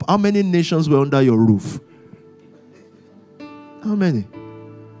growing up, how many nations were under your roof? How many?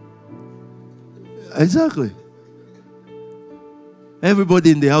 Exactly.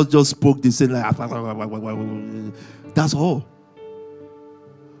 Everybody in the house just spoke the same, like, that's all.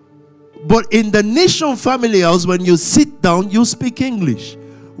 But in the nation family house, when you sit down, you speak English.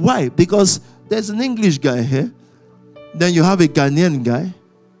 Why? Because there's an English guy here. Then you have a Ghanaian guy.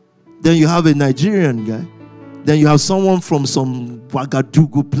 Then you have a Nigerian guy. Then you have someone from some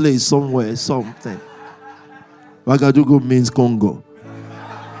Ouagadougou place somewhere, something. Ouagadougou means Congo.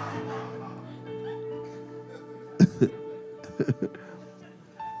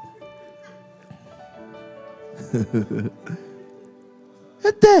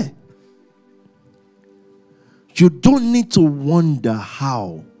 There. You don't need to wonder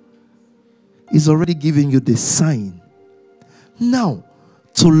how. He's already giving you the sign. Now,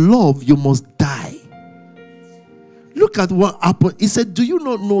 to love, you must die. Look at what happened. He said, do you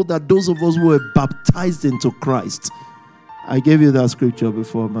not know that those of us who were baptized into Christ? I gave you that scripture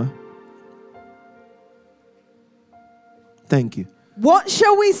before, man. Thank you. What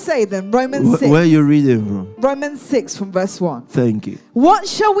shall we say then? Romans 6. Where are you reading from? Romans 6 from verse 1. Thank you. What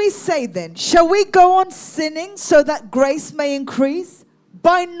shall we say then? Shall we go on sinning so that grace may increase?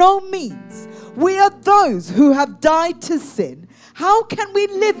 By no means. We are those who have died to sin. How can we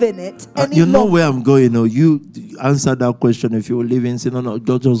live in it any You know longer? where I'm going. No, you answer that question. If you live in sin, no,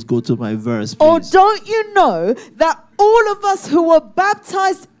 don't just go to my verse, please. Or don't you know that all of us who were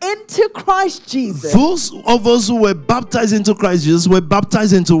baptized into Christ Jesus, Those of us who were baptized into Christ Jesus were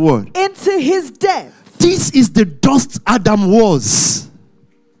baptized into what? into his death? This is the dust Adam was.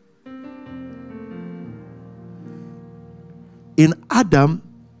 In Adam,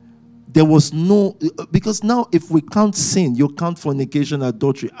 there was no, because now if we count sin, you count fornication,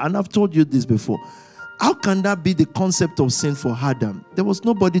 adultery. And I've told you this before. How can that be the concept of sin for Adam? There was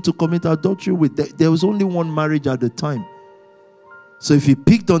nobody to commit adultery with. There was only one marriage at the time. So if he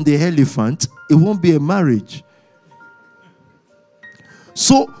picked on the elephant, it won't be a marriage.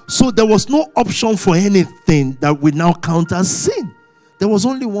 So there was no option for anything that we now count as sin. There was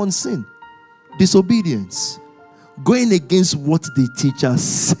only one sin: disobedience. Going against what the teacher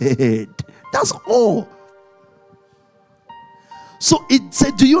said. That's all. So it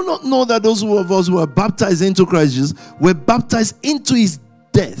said, do you not know that those of us who were baptized into Christ Jesus were baptized into his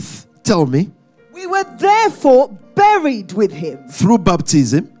death? Tell me. We were therefore buried with him Through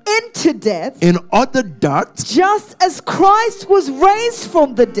baptism. into death, In order that just as Christ was raised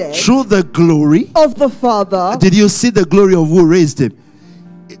from the dead through the glory. of the Father. Did you see the glory of who raised him?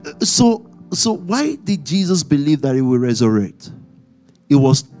 So why did Jesus believe that he will resurrect? It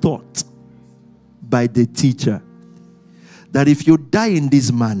was taught by the teacher that if you die in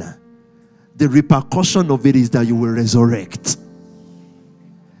this manner, the repercussion of it is that you will resurrect.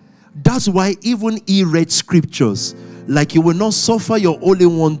 That's why even he read scriptures like you will not suffer your Holy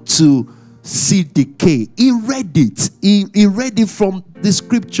One to see decay. He read it. He read it from the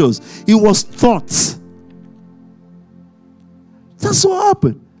scriptures. He was taught. That's what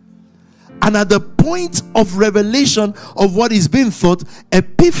happened. And at the point of revelation of what is being taught,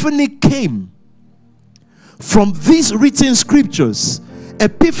 epiphany came from these written scriptures.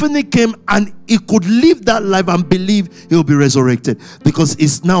 Epiphany came, and he could live that life and believe he will be resurrected. Because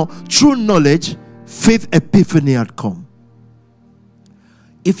it's now true knowledge, faith epiphany had come.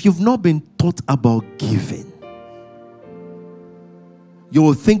 If you've not been taught about giving, you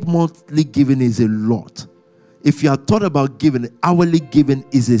will think monthly giving is a lot. If you are taught about giving, hourly giving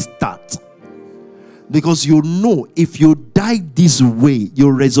is a start. Because you know if you die this way, you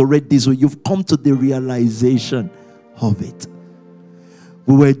resurrect this way, you've come to the realization of it.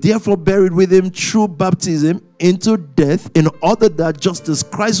 We were therefore buried with him through baptism into death, in order that just as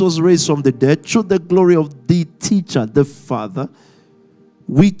Christ was raised from the dead through the glory of the teacher, the Father,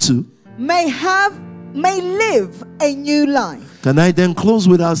 we too may live a new life. Can I then close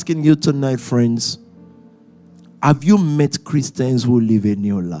with asking you tonight, friends, have you met Christians who live a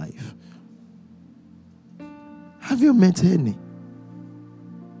new life? Have you met any?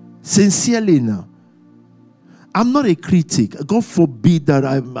 Sincerely now. I'm not a critic. God forbid that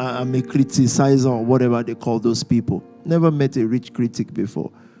I'm a criticizer or whatever they call those people. Never met a rich critic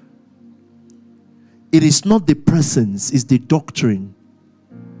before. It is not the persons, it's the doctrine.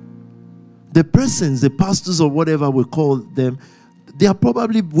 The persons, the pastors or whatever we call them, they are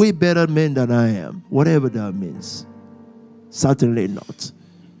probably way better men than I am. Whatever that means. Certainly not.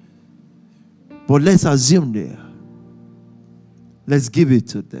 But let's assume they are. Let's give it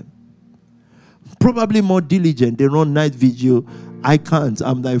to them. Probably more diligent. They run night video. I can't.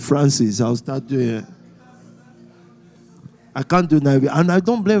 I'm like Francis. I'll start doing it. I can't do night video. And I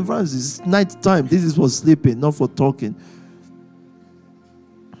don't blame Francis. It's night time. This is for sleeping, not for talking.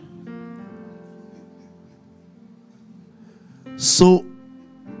 So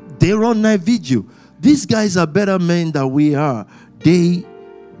they run night vigil. These guys are better men than we are. They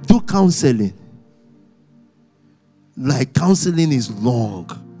do counseling. Like, counseling is long.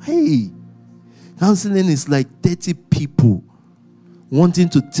 Hey, counseling is like 30 people wanting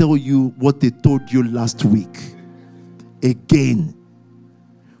to tell you what they told you last week. Again.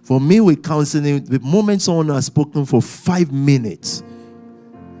 For me, with counseling, the moment someone has spoken for 5 minutes,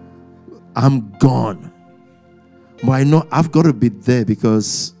 I'm gone. But I know I've got to be there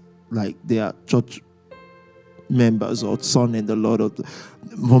because, like, they are church members or son in the Lord.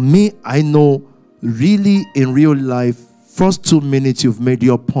 For me, I know really in real life, first 2 minutes you've made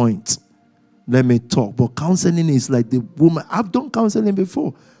your point. Let me talk. But counseling is like the woman. I've done counseling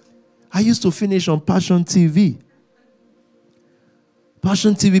before. I used to finish on Passion TV.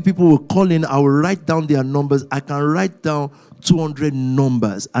 Passion TV, people will call in. I will write down their numbers. I can write down 200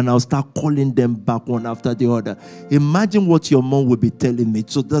 numbers and I'll start calling them back one after the other. Imagine what your mom will be telling me.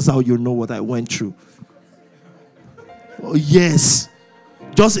 So that's how you know what I went through. Oh, yes.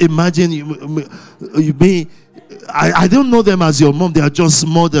 Just imagine you being... I don't know them as your mom. They are just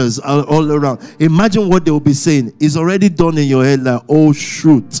mothers all around. Imagine what they will be saying. It's already done in your head like, oh,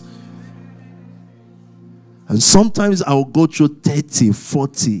 shoot. And sometimes I'll go through 30,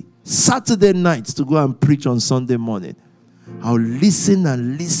 40 Saturday nights to go and preach on Sunday morning. I'll listen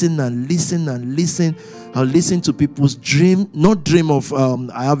and listen and listen and listen. I'll listen to people's dream. Not dream of,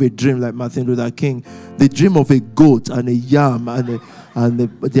 I have a dream like Martin Luther King. The dream of a goat and a yam and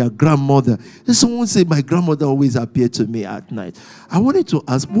their grandmother. And someone said, my grandmother always appeared to me at night. I wanted to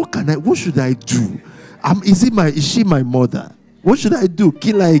ask, what should I do? Is she my mother? What should I do?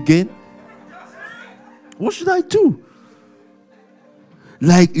 Kill her again? What should I do?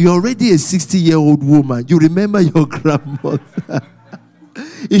 Like, you're already a 60-year-old woman. You remember your grandmother.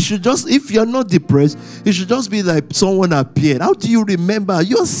 It should just, if you're not depressed, it should just be like someone appeared. How do you remember?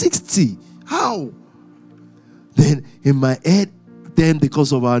 You're 60. How? Then in my head, then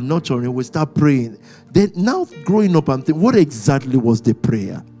because of our nurturing, we start praying. Then now growing up, I'm thinking, what exactly was the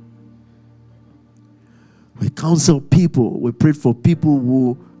prayer? We counsel people. We prayed for people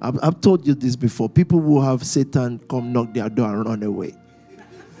who, I've told you this before, people who have Satan come knock their door and run away.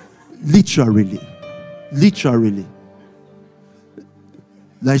 Literally.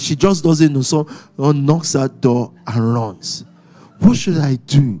 Like, she just doesn't know. So knocks at door and runs. What should I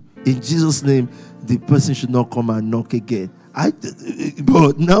do? In Jesus' name, the person should not come and knock again.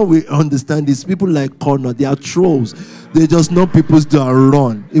 But now we understand this. People like Connor, they are trolls. They just knock people's door and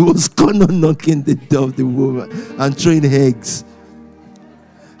run. It was Connor knocking the door of the woman and throwing eggs.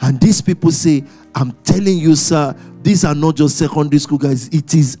 And these people say, I'm telling you, sir, these are not just secondary school guys.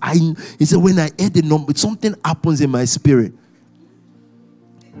 It is, he said, when I heard the number, something happens in my spirit.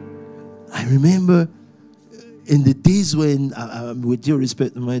 I remember in the days when, with due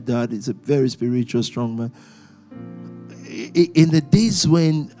respect to my dad, he's a very spiritual, strong man. In the days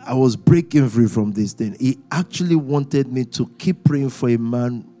when I was breaking free from this thing, he actually wanted me to keep praying for a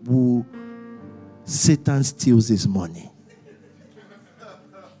man who Satan steals his money.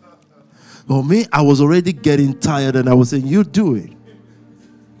 For me, I was already getting tired and I was saying, you do it.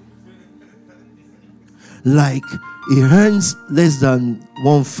 Like, he earns less than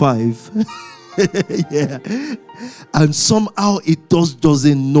 1.5. Yeah. And somehow it just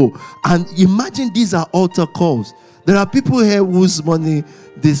doesn't know. And imagine these are altar calls. There are people here whose money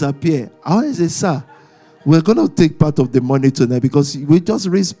disappear. I always say, sir, we're going to take part of the money tonight because we just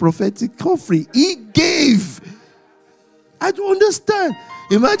raised prophetic offering. He gave. I don't understand.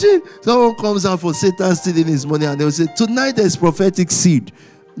 Imagine someone comes out for Satan stealing his money and they'll say, tonight there's prophetic seed.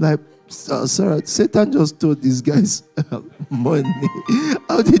 Like, sir, Satan just told these guys money.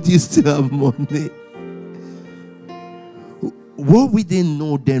 How did you still have money? What we didn't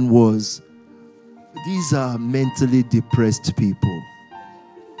know then was these are mentally depressed people.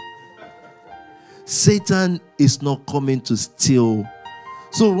 Satan is not coming to steal.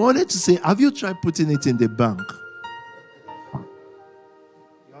 So I wanted to say, have you tried putting it in the bank?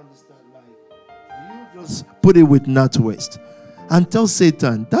 You understand? Like, you just put it with NatWest and tell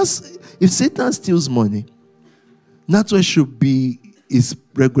Satan, if Satan steals money, NatWest should be his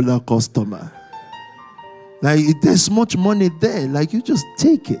regular customer. Like, there's much money there. Like, you just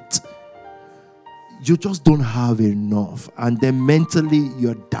take it. You just don't have enough. And then mentally,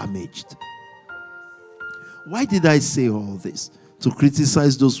 you're damaged. Why did I say all this? To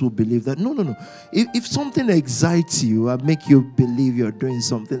criticize those who believe that. No. If something excites you and make you believe you're doing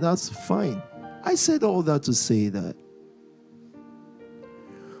something, that's fine. I said all that to say that.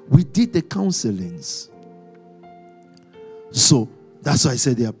 We did the counselings. So, that's why I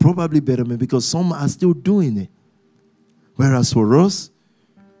said they are probably better men because some are still doing it. Whereas for us,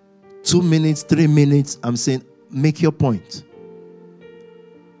 2 minutes, 3 minutes, I'm saying, make your point.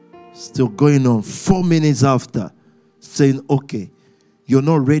 Still going on. 4 minutes after, saying, okay, you're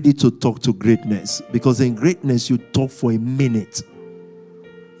not ready to talk to greatness. Because in greatness, you talk for a minute.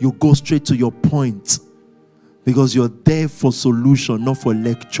 You go straight to your point. Because you're there for solution, not for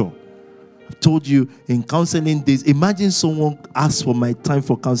lecture. I've told you in counseling days, imagine someone asks for my time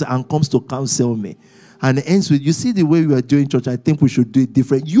for counsel and comes to counsel me. And it ends with, you see the way we are doing church, I think we should do it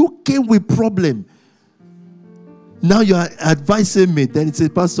different. You came with problem. Now you are advising me. Then it says,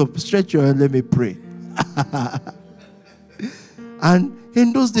 Pastor, stretch your hand, let me pray. And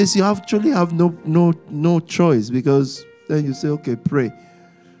in those days, you actually have no choice, because then you say, okay, pray.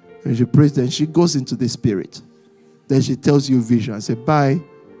 And she prays, then she goes into the spirit. Then she tells you vision. I say, bye.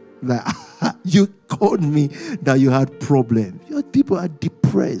 Like, you called me that you had problem. Your people are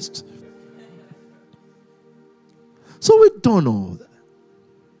depressed. So we've done all that.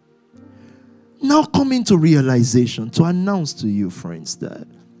 Now coming to realization, to announce to you, friends, that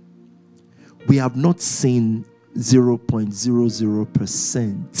we have not seen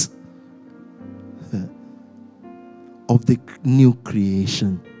 0.00% of the new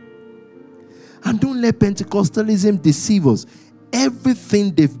creation. And don't let Pentecostalism deceive us.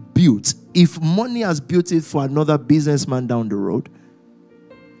 Everything they've built, if money has built it for another businessman down the road,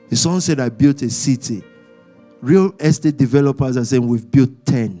 if someone said, I built a city, real estate developers are saying, we've built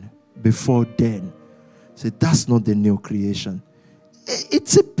 10 before then. Say, that's not the new creation.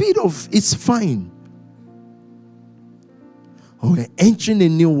 It's a bit of, it's fine. Or we're entering a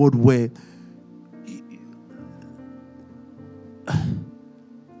new world where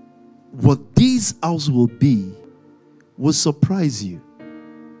what this house will be will surprise you.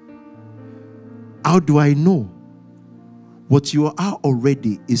 How do I know? What you are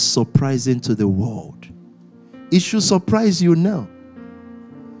already is surprising to the world. It should surprise you now.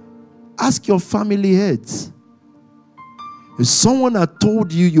 Ask your family heads. If someone had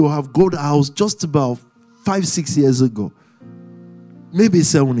told you you have got a house just about 5-6 years ago, maybe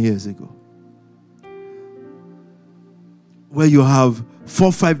 7 years ago, where you have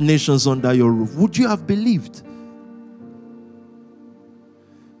 4-5 nations under your roof, would you have believed?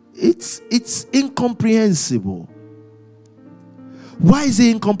 It's incomprehensible. Why is it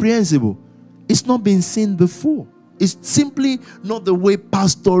incomprehensible? It's not been seen before. It's simply not the way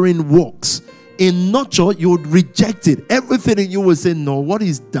pastoring works. In nurture, you would reject it. Everything in you will say, no, what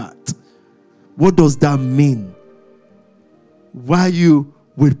is that? What does that mean? Why are you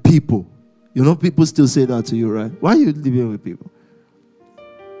with people? You know, people still say that to you, right? Why are you living with people?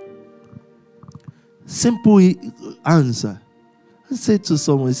 Simple answer. I said to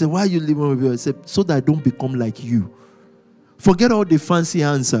someone, he said, why are you living with people? I said, so that I don't become like you. Forget all the fancy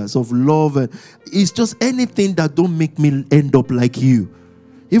answers of love. It's just anything that don't make me end up like you.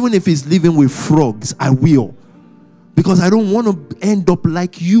 Even if it's living with frogs, I will. Because I don't want to end up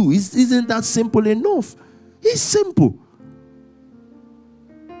like you. Isn't that simple enough? It's simple.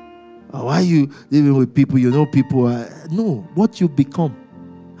 Why are you living with people? You know people are... No, what you become.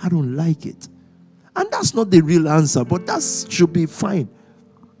 I don't like it. And that's not the real answer, but that should be fine.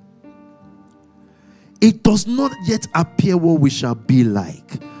 It does not yet appear what we shall be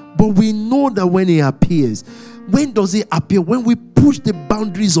like. But we know that when it appears, when does it appear? When we push the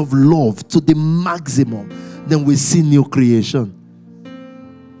boundaries of love to the maximum, then we see new creation.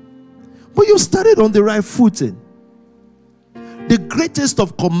 But you started on the right footing. The greatest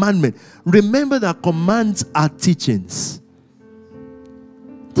of commandment. Remember that commands are teachings.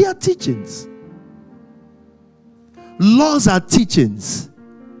 They are teachings. Laws are teachings.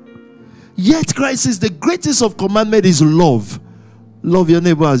 Yet Christ says the greatest of commandment is love. Love your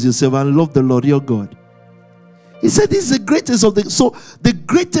neighbor as yourself and love the Lord your God. He said this is the greatest of the... So the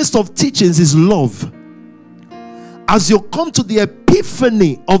greatest of teachings is love. As you come to the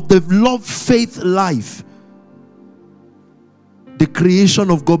epiphany of the love faith life, the creation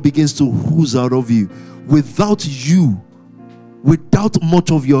of God begins to ooze out of you without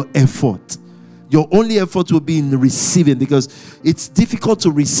much of your effort. Your only effort will be in receiving, because it's difficult to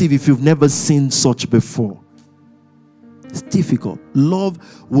receive if you've never seen such before. It's difficult. Love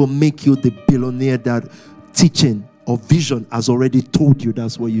will make you the billionaire that teaching or vision has already told you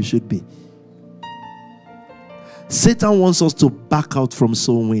that's where you should be. Satan wants us to back out from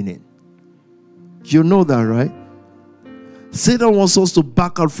soul winning. You know that, right? Satan wants us to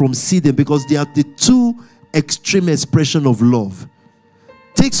back out from seeding, because they are the two extreme expressions of love.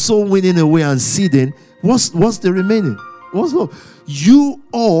 Take soul winning away and seeding, what's the remaining? What's love? You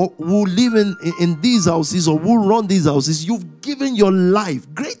all who live in these houses or who run these houses, you've given your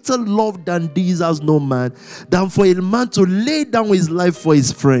life. Greater love than these has no man, than for a man to lay down his life for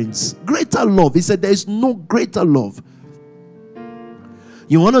his friends. Greater love. He said there is no greater love.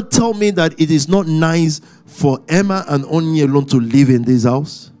 You want to tell me that it is not nice for Emma and Onye alone to live in this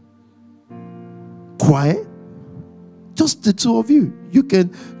house? Quiet? Just the two of you. You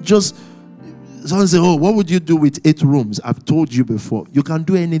can just... Someone say, oh, what would you do with 8 rooms? I've told you before. You can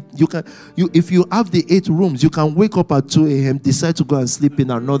do anything. If you have the 8 rooms, you can wake up at 2 a.m., decide to go and sleep in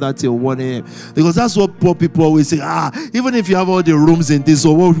another till 1 a.m. Because that's what poor people always say. Even if you have all the rooms in this,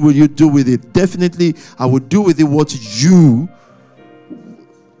 so what will you do with it? Definitely, I would do with it what you...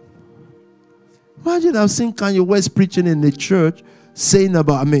 Imagine I've seen Kanye West preaching in the church, saying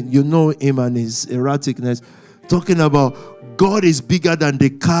about, you know him and his erraticness, talking about God is bigger than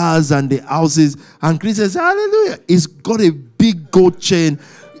the cars and the houses. And Chris says, hallelujah. He's got a big gold chain.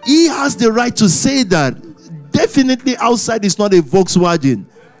 He has the right to say that. Definitely outside it's not a Volkswagen.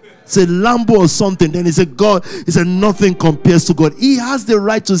 It's a Lambo or something. Then he said, God, he said, nothing compares to God. He has the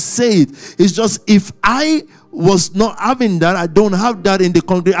right to say it. It's just if I was not having that, I don't have that in the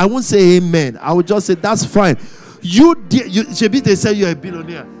congregation, I won't say amen. I would just say, that's fine. Shebi, they say you're a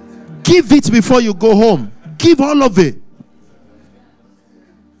billionaire. Give it before you go home. Give all of it.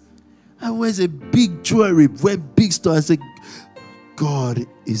 I wear a big jewelry, wear big stuff. I say, God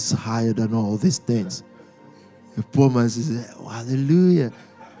is higher than all these things. The poor man says, oh, hallelujah.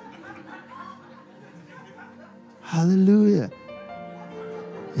 Hallelujah.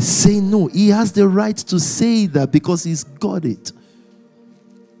 Say no. He has the right to say that because he's got it.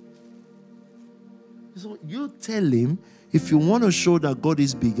 So you tell him, if you want to show that God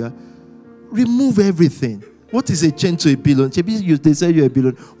is bigger, remove everything. What is a chain to a billion? They say you're a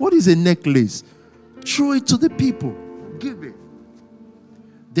billion. What is a necklace? Throw it to the people. Give it.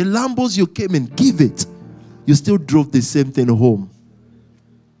 The Lambos you came in, give it. You still drove the same thing home.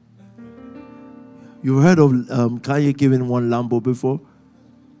 You heard of Kanye giving one Lambo before?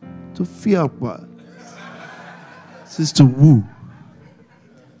 To fear. Says to woo.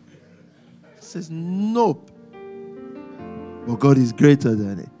 Says nope. But God is greater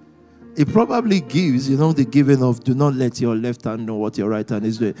than it. It probably gives, the giving of do not let your left hand know what your right hand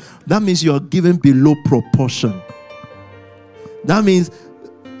is doing. That means you are giving below proportion. That means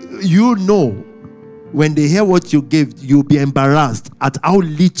when they hear what you gave, you'll be embarrassed at how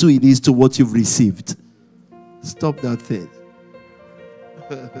little it is to what you've received. Stop that thing.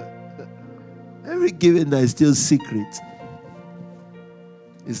 Every giving that is still secret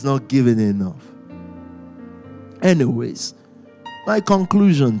is not giving enough. Anyways, my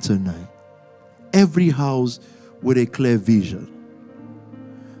conclusion tonight. Every house with a clear vision.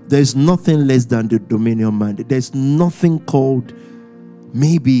 There's nothing less than the dominion mandate. There's nothing called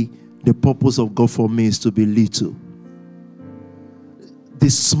maybe the purpose of God for me is to be little. The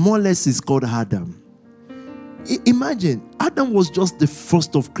smallest is called Adam. Imagine, Adam was just the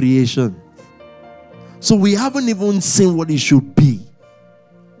first of creation. So we haven't even seen what it should be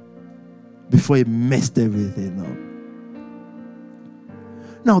before he messed everything up.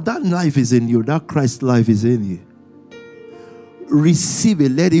 Now that life is in you. That Christ life is in you. Receive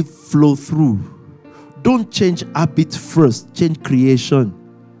it. Let it flow through. Don't change habit first. Change creation.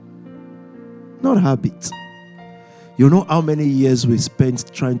 Not habit. You know how many years we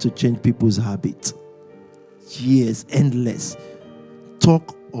spent trying to change people's habits? Years, endless.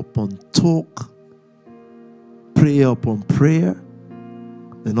 Talk upon talk. Prayer upon prayer.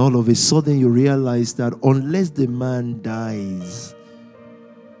 Then all of a sudden you realize that unless the man dies,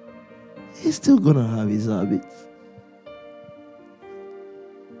 he's still going to have his habits.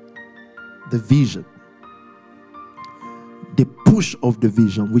 The vision. The push of the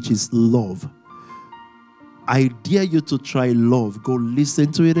vision, which is love. I dare you to try love. Go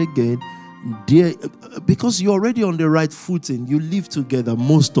listen to it again. Because you're already on the right footing. You live together,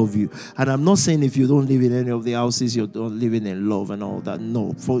 most of you. And I'm not saying if you don't live in any of the houses, you're not living in love and all that.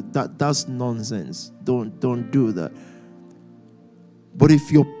 No, that's nonsense. Don't do that. But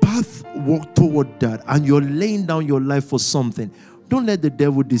if your path walk toward that and you're laying down your life for something, don't let the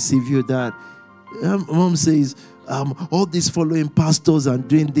devil deceive you that mom says, all these following pastors and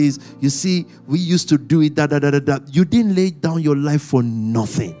doing this, you see, we used to do it, that. You didn't lay down your life for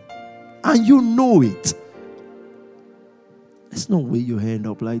nothing. And you know it. There's no way you end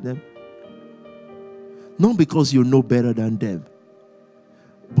up like them. Not because you know better than them,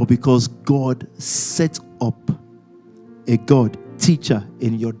 but because God set up a God teacher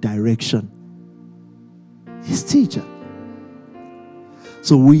in your direction. His teacher.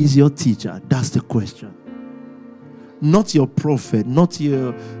 So who is your teacher? That's the question. Not your prophet, not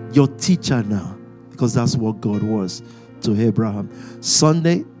your teacher now. Because that's what God was to Abraham.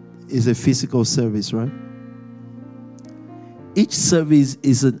 Sunday is a physical service, right? Each service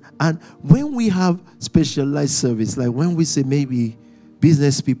is and when we have specialized service, like when we say maybe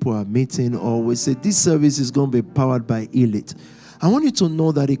business people are meeting, or we say this service is going to be powered by elite, I want you to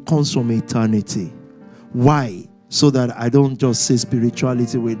know that it comes from eternity. Why? So that I don't just say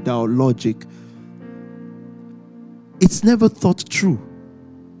spirituality without logic. It's never thought true.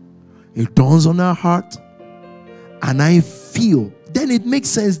 It dawns on our heart, and I feel, then it makes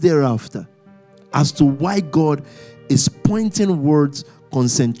sense thereafter as to why God is pointing words,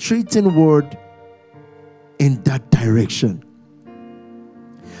 concentrating word in that direction.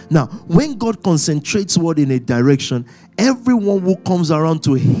 Now, when God concentrates word in a direction, everyone who comes around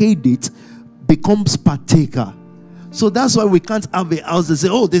to hate it becomes partaker. So that's why we can't have a house that say,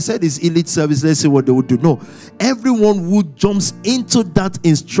 oh, they said it's elite service, let's see what they would do. No. Everyone who jumps into that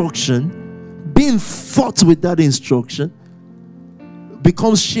instruction, being fought with that instruction,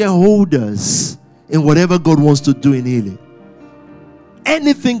 becomes shareholders in whatever God wants to do in healing.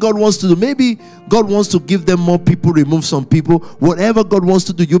 Anything God wants to do. Maybe God wants to give them more people, remove some people. Whatever God wants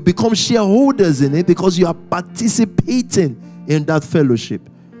to do, you become shareholders in it because you are participating in that fellowship.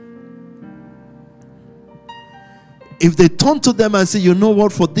 If they turn to them and say, you know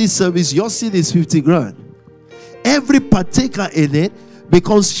what, for this service, your seed is 50 grand. Every partaker in it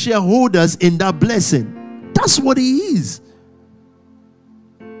becomes shareholders in that blessing. That's what he is.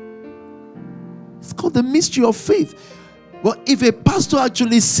 It's called the mystery of faith. But if a pastor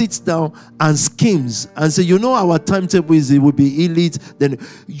actually sits down and schemes and say, you know, our timetable is it will be elite, then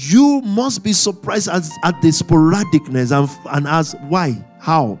you must be surprised at the sporadicness and ask why,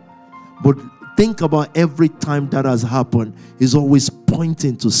 how. But think about every time that has happened is always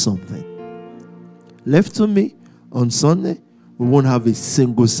pointing to something. Left to me on Sunday, we won't have a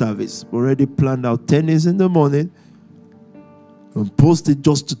single service. We already planned out tennis in the morning. And post it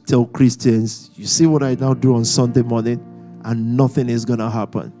just to tell Christians, you see what I now do on Sunday morning, and nothing is going to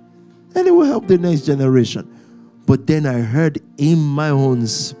happen. And it will help the next generation. But then I heard in my own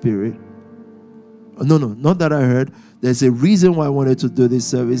spirit, no, not that I heard, there's a reason why I wanted to do this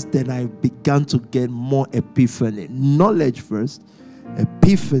service. Then I began to get more epiphany. Knowledge first,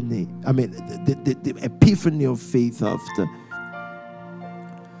 epiphany. I mean, the epiphany of faith after.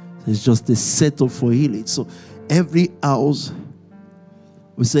 It's just a setup for healing. So every house,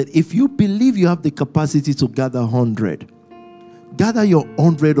 we said, if you believe you have the capacity to gather 100, gather your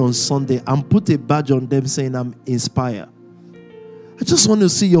 100 on Sunday and put a badge on them saying, I'm inspired. I just want to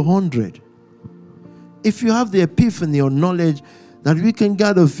see your 100. If you have the epiphany or knowledge that we can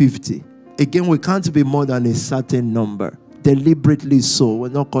gather 50, again, we can't be more than a certain number. Deliberately so. We're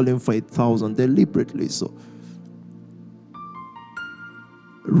not calling for 1,000. Deliberately so.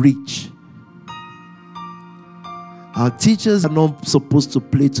 Reach. Our teachers are not supposed to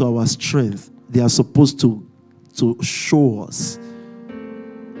play to our strength. They are supposed to show us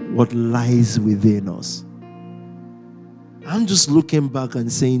what lies within us. I'm just looking back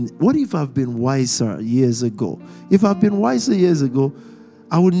and saying, what if I've been wiser years ago? If I've been wiser years ago,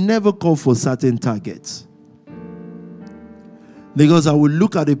 I would never call for certain targets. Because I will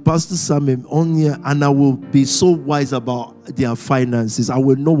look at a pastor sermon on here and I will be so wise about their finances. I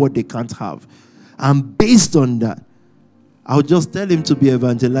will know what they can't have. And based on that, I'll just tell him to be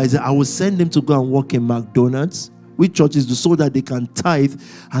evangelizing. I will send him to go and work in McDonald's with churches so that they can tithe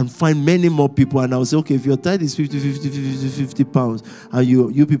and find many more people. And I'll say, okay, if your tithe is 50 pounds and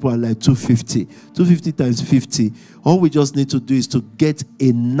you people are like 250 times 50, all we just need to do is to get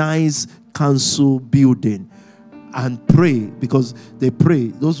a nice council building and pray, because they pray.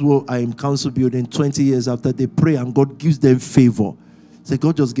 Those who are in council building 20 years after, they pray and God gives them favor. Say,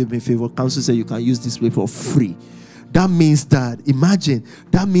 God just gave me favor. Council said you can use this place for free. That means that, imagine,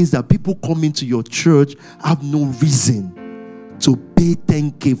 that means that people coming to your church have no reason to pay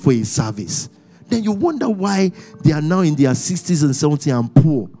 10K for a service. Then you wonder why they are now in their 60s and 70s and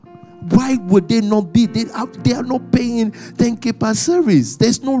poor. Why would they not be? They are not paying 10K per service.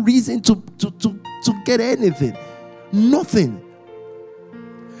 There's no reason to get anything. Nothing.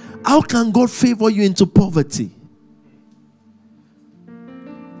 How can God favor you into poverty?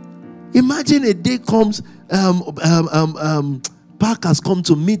 Imagine a day comes, Park has come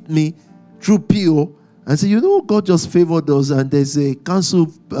to meet me through PO and say, you know, God just favored us and there's a council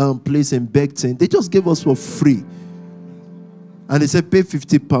place in Beckton. They just gave us for free. And they said, pay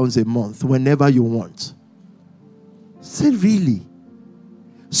 50 pounds a month whenever you want. I said, really?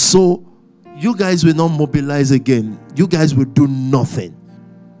 So, you guys will not mobilize again. You guys will do nothing.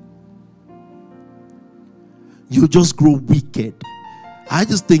 You just grow wicked. I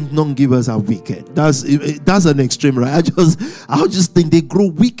just think non-givers are wicked. That's an extreme, right? I just think they grow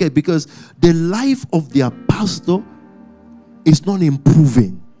wicked because the life of their pastor is not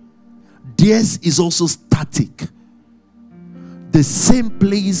improving. Theirs is also static. The same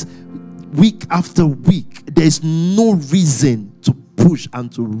place week after week. There's no reason to push and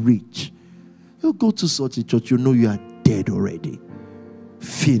to reach. You go to such a church, you know you are dead already.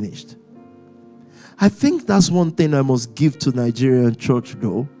 Finished. I think that's one thing I must give to Nigerian church,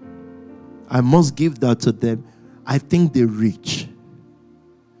 though. I must give that to them. I think they reach.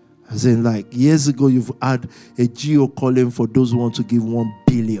 As in, like, years ago, you've had a geo calling for those who want to give 1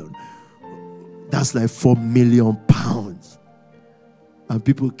 billion. That's like £4 million. And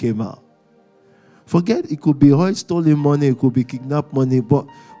people came out. Forget, it could be oil stolen money, it could be kidnapped money, but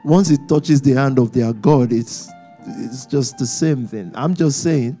once it touches the hand of their God, it's just the same thing. I'm just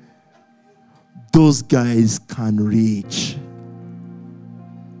saying, those guys can reach.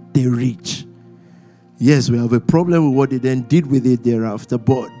 They reach. Yes, we have a problem with what they then did with it thereafter,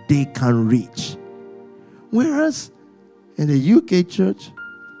 but they can reach. Whereas in the UK church,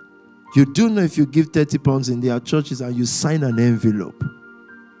 you do know if you give £30 in their churches and you sign an envelope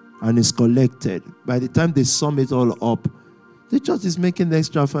and it's collected, by the time they sum it all up, the church is making the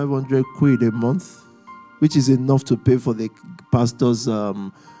extra 500 quid a month, which is enough to pay for the pastor's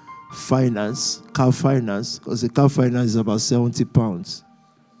finance, car finance, because the car finance is about £70.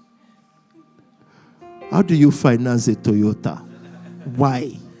 How do you finance a Toyota?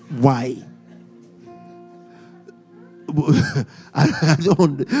 Why? I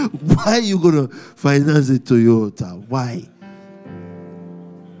don't. Why are you going to finance a Toyota? Why?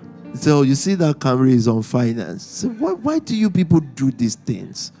 So you see that Camry is on finance. So why do you people do these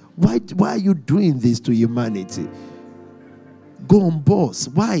things? Why are you doing this to humanity? Go on, boss.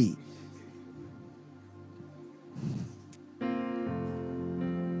 Why?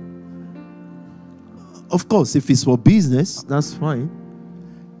 Of course, if it's for business, that's fine.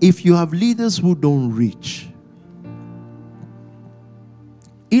 If you have leaders who don't reach,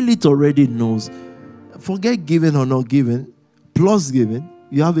 Elite already knows. Forget giving or not giving, plus giving,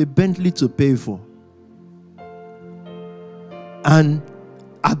 you have a Bentley to pay for. And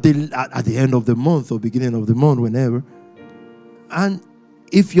at the end of the month or beginning of the month, whenever, and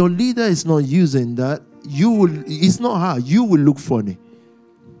if your leader is not using that, it's not hard, you will look funny.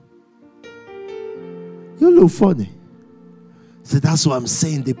 You look funny. So that's what I'm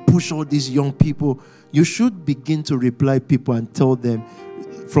saying. They push all these young people. You should begin to reply people and tell them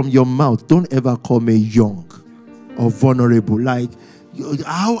from your mouth, don't ever call me young or vulnerable. Like,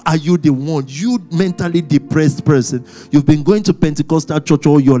 how are you the one? You mentally depressed person. You've been going to Pentecostal church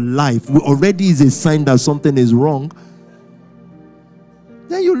all your life. Already is a sign that something is wrong.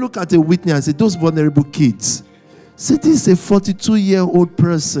 Then you look at a witness and say, those vulnerable kids. Say, this is a 42-year-old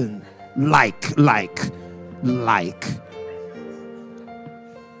person. Like.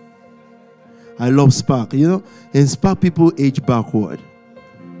 I love Spark. You know, in Spark, people age backward.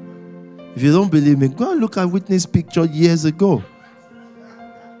 If you don't believe me, go and look at Whitney's picture years ago.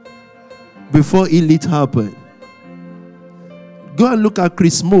 Before Elite happened. Go and look at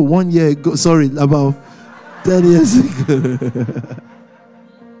Chris Moore 1 year ago. Sorry, about 10 years ago.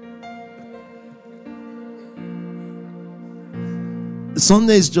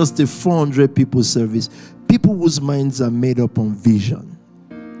 Sunday is just a 400 people service. People whose minds are made up on vision.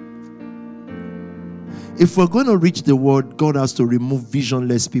 If we're going to reach the world, God has to remove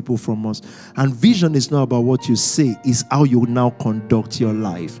visionless people from us. And vision is not about what you say, it's how you now conduct your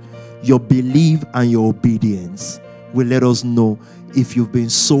life. Your belief and your obedience will let us know if you've been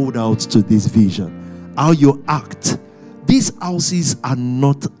sold out to this vision. How you act. These houses are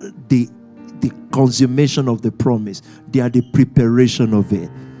not the consummation of the promise. They are the preparation of it.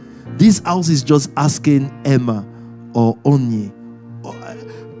 This house is just asking Emma or Onye,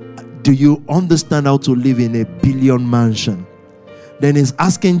 do you understand how to live in a billion mansion? Then it's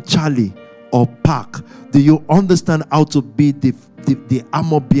asking Charlie or Park, do you understand how to be the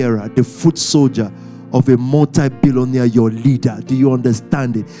armor bearer, the foot soldier of a multi-billionaire, your leader? Do you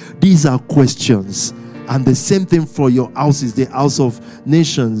understand it? These are questions. And the same thing for your houses, the House of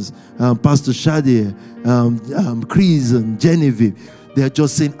Nations, Pastor Shadi, Chris and Genevieve. They're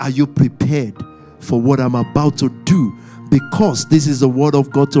just saying, are you prepared for what I'm about to do? Because this is the word of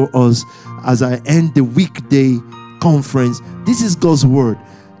God to us as I end the weekday conference. This is God's word.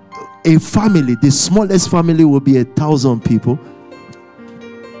 A family, the smallest family will be 1,000 people.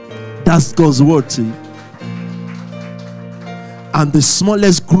 That's God's word to you. And the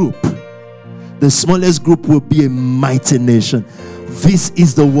smallest group will be a mighty nation. This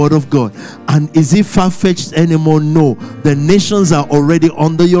is the word of God. And is it far-fetched anymore? No. The nations are already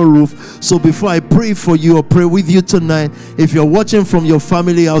under your roof. So before I pray for you or pray with you tonight, if you're watching from your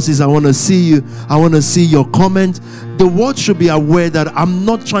family houses, I want to see you. I want to see your comment. The world should be aware that I'm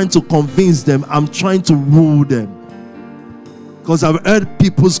not trying to convince them. I'm trying to rule them. Because I've heard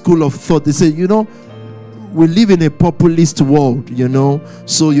people's school of thought. They say, you know, we live in a populist world, you know,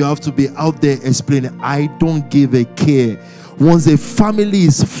 so you have to be out there explaining. I don't give a care. Once a family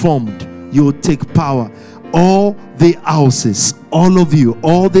is formed, you'll take power. All the houses, all of you,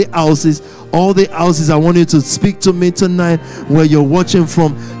 all the houses, I want you to speak to me tonight where you're watching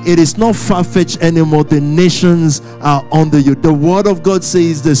from. It is not far-fetched anymore. The nations are under you. The word of God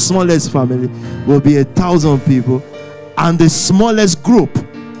says the smallest family will be 1,000 people, and the smallest group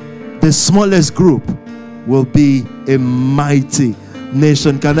will be a mighty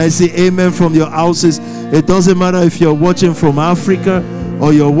nation. Can I say amen from your houses? It doesn't matter if you're watching from Africa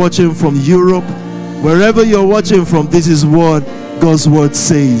or you're watching from Europe. Wherever you're watching from, this is what God's word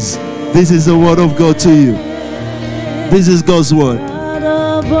says. This is the word of God to you. This is God's word.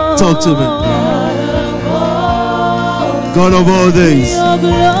 Talk to me. God of all days.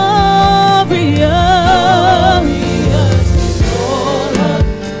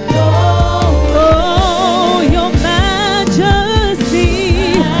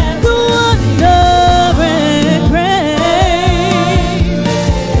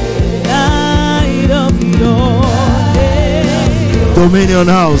 Dominion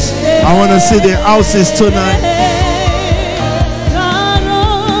house. I want to see the houses tonight.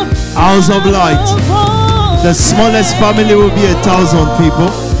 House of light. The smallest family will be 1,000 people,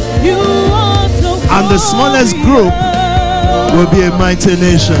 and the smallest group will be a mighty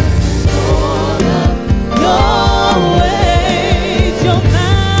nation.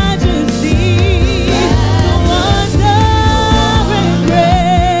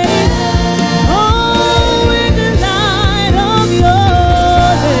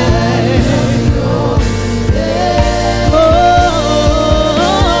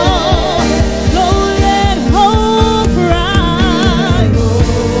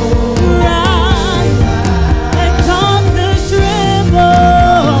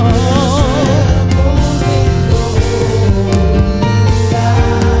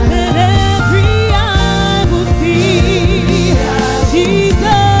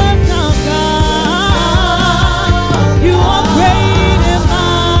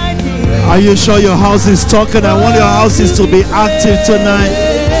 Are you sure your house is talking? I want your houses to be active tonight.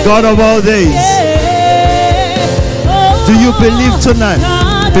 God of all days. Do you believe tonight?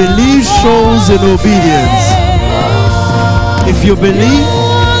 Belief shows in obedience. If you believe,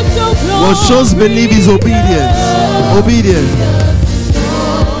 what shows belief is obedience. Obedience.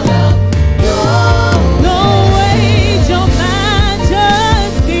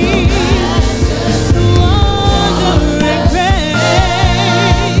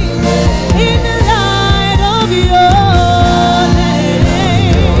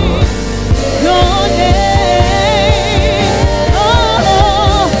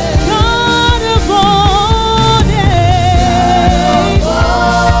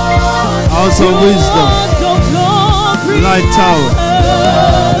 House of wisdom, light tower,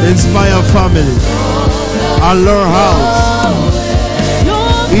 inspire family, allure house,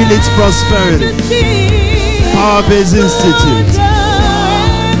 elite prosperity, power base institute,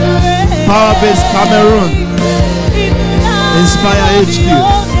 power base Cameroon, inspire HQ,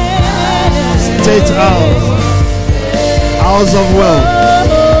 state house, house of wealth.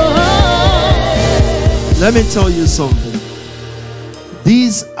 Let me tell you something.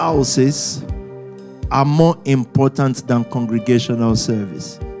 These houses are more important than congregational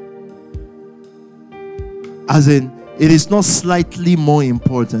service. As in, it is not slightly more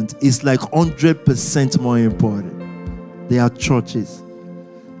important. It's like 100% more important. They are churches.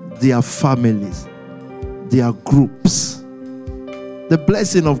 They are families. They are groups. The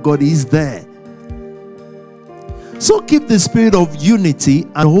blessing of God is there. So keep the spirit of unity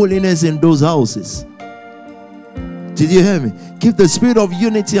and holiness in those houses. Did you hear me? Keep the spirit of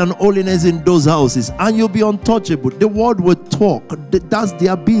unity and holiness in those houses, and you'll be untouchable. The word will talk. That's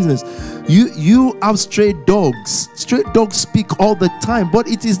their business. You have stray dogs. Stray dogs speak all the time, but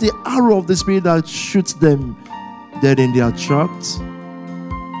it is the arrow of the spirit that shoots them dead in their tracks.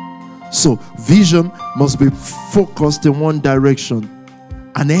 So vision must be focused in one direction,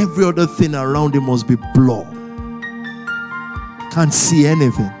 and every other thing around it must be blur. Can't see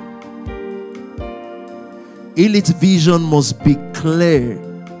anything. Elite vision must be clear.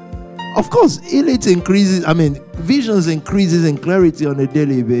 Of course, elite increases, visions increases in clarity on a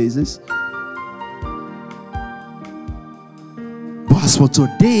daily basis. But for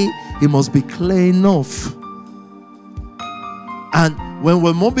today, it must be clear enough. And when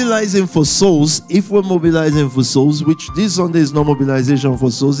we're mobilizing for souls, if we're mobilizing for souls, which this Sunday is not mobilization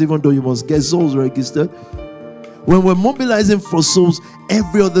for souls, even though you must get souls registered. When we're mobilizing for souls,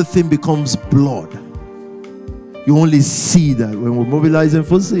 every other thing becomes blood. You only see that when we're mobilizing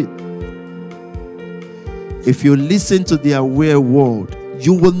for sin. If you listen to the aware world,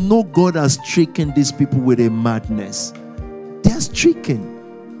 you will know God has stricken these people with a madness. They are stricken.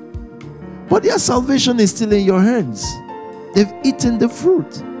 But their salvation is still in your hands. They've eaten the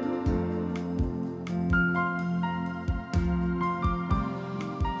fruit.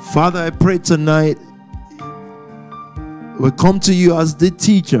 Father, I pray tonight we come to you as the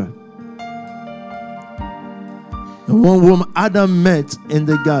teacher. The one whom Adam met in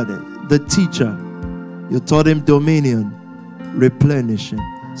the garden, the teacher. You taught him dominion, replenishing,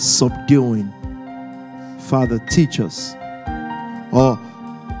 subduing. Father, teach us. Or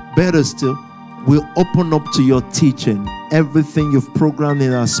better still, we'll open up to your teaching. Everything you've programmed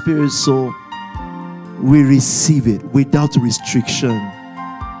in our spirit soul, we receive it without restriction.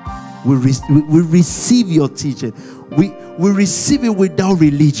 We receive your teaching. We receive it without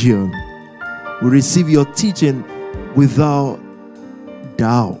religion. We receive your teaching without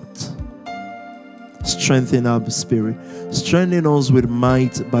doubt. Strengthen our spirit. Strengthen us with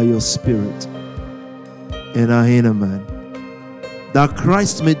might by your spirit in our inner man. That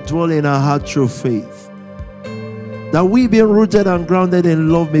Christ may dwell in our heart through faith. That we, being rooted and grounded in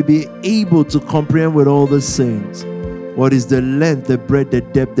love, may be able to comprehend with all the saints what is the length, the breadth, the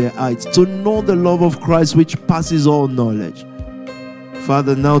depth, the height, to know the love of Christ which passes all knowledge.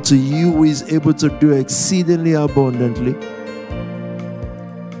 Father, now to you who is able to do exceedingly abundantly,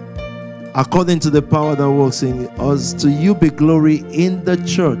 according to the power that works in us, to you be glory in the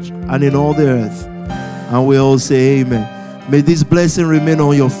church and in all the earth. And we all say amen. May this blessing remain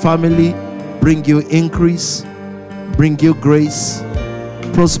on your family, bring you increase, bring you grace,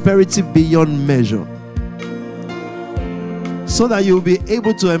 prosperity beyond measure, so that you'll be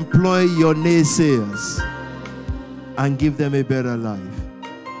able to employ your naysayers and give them a better life.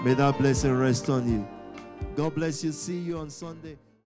 May that blessing rest on you. God bless you. See you on Sunday.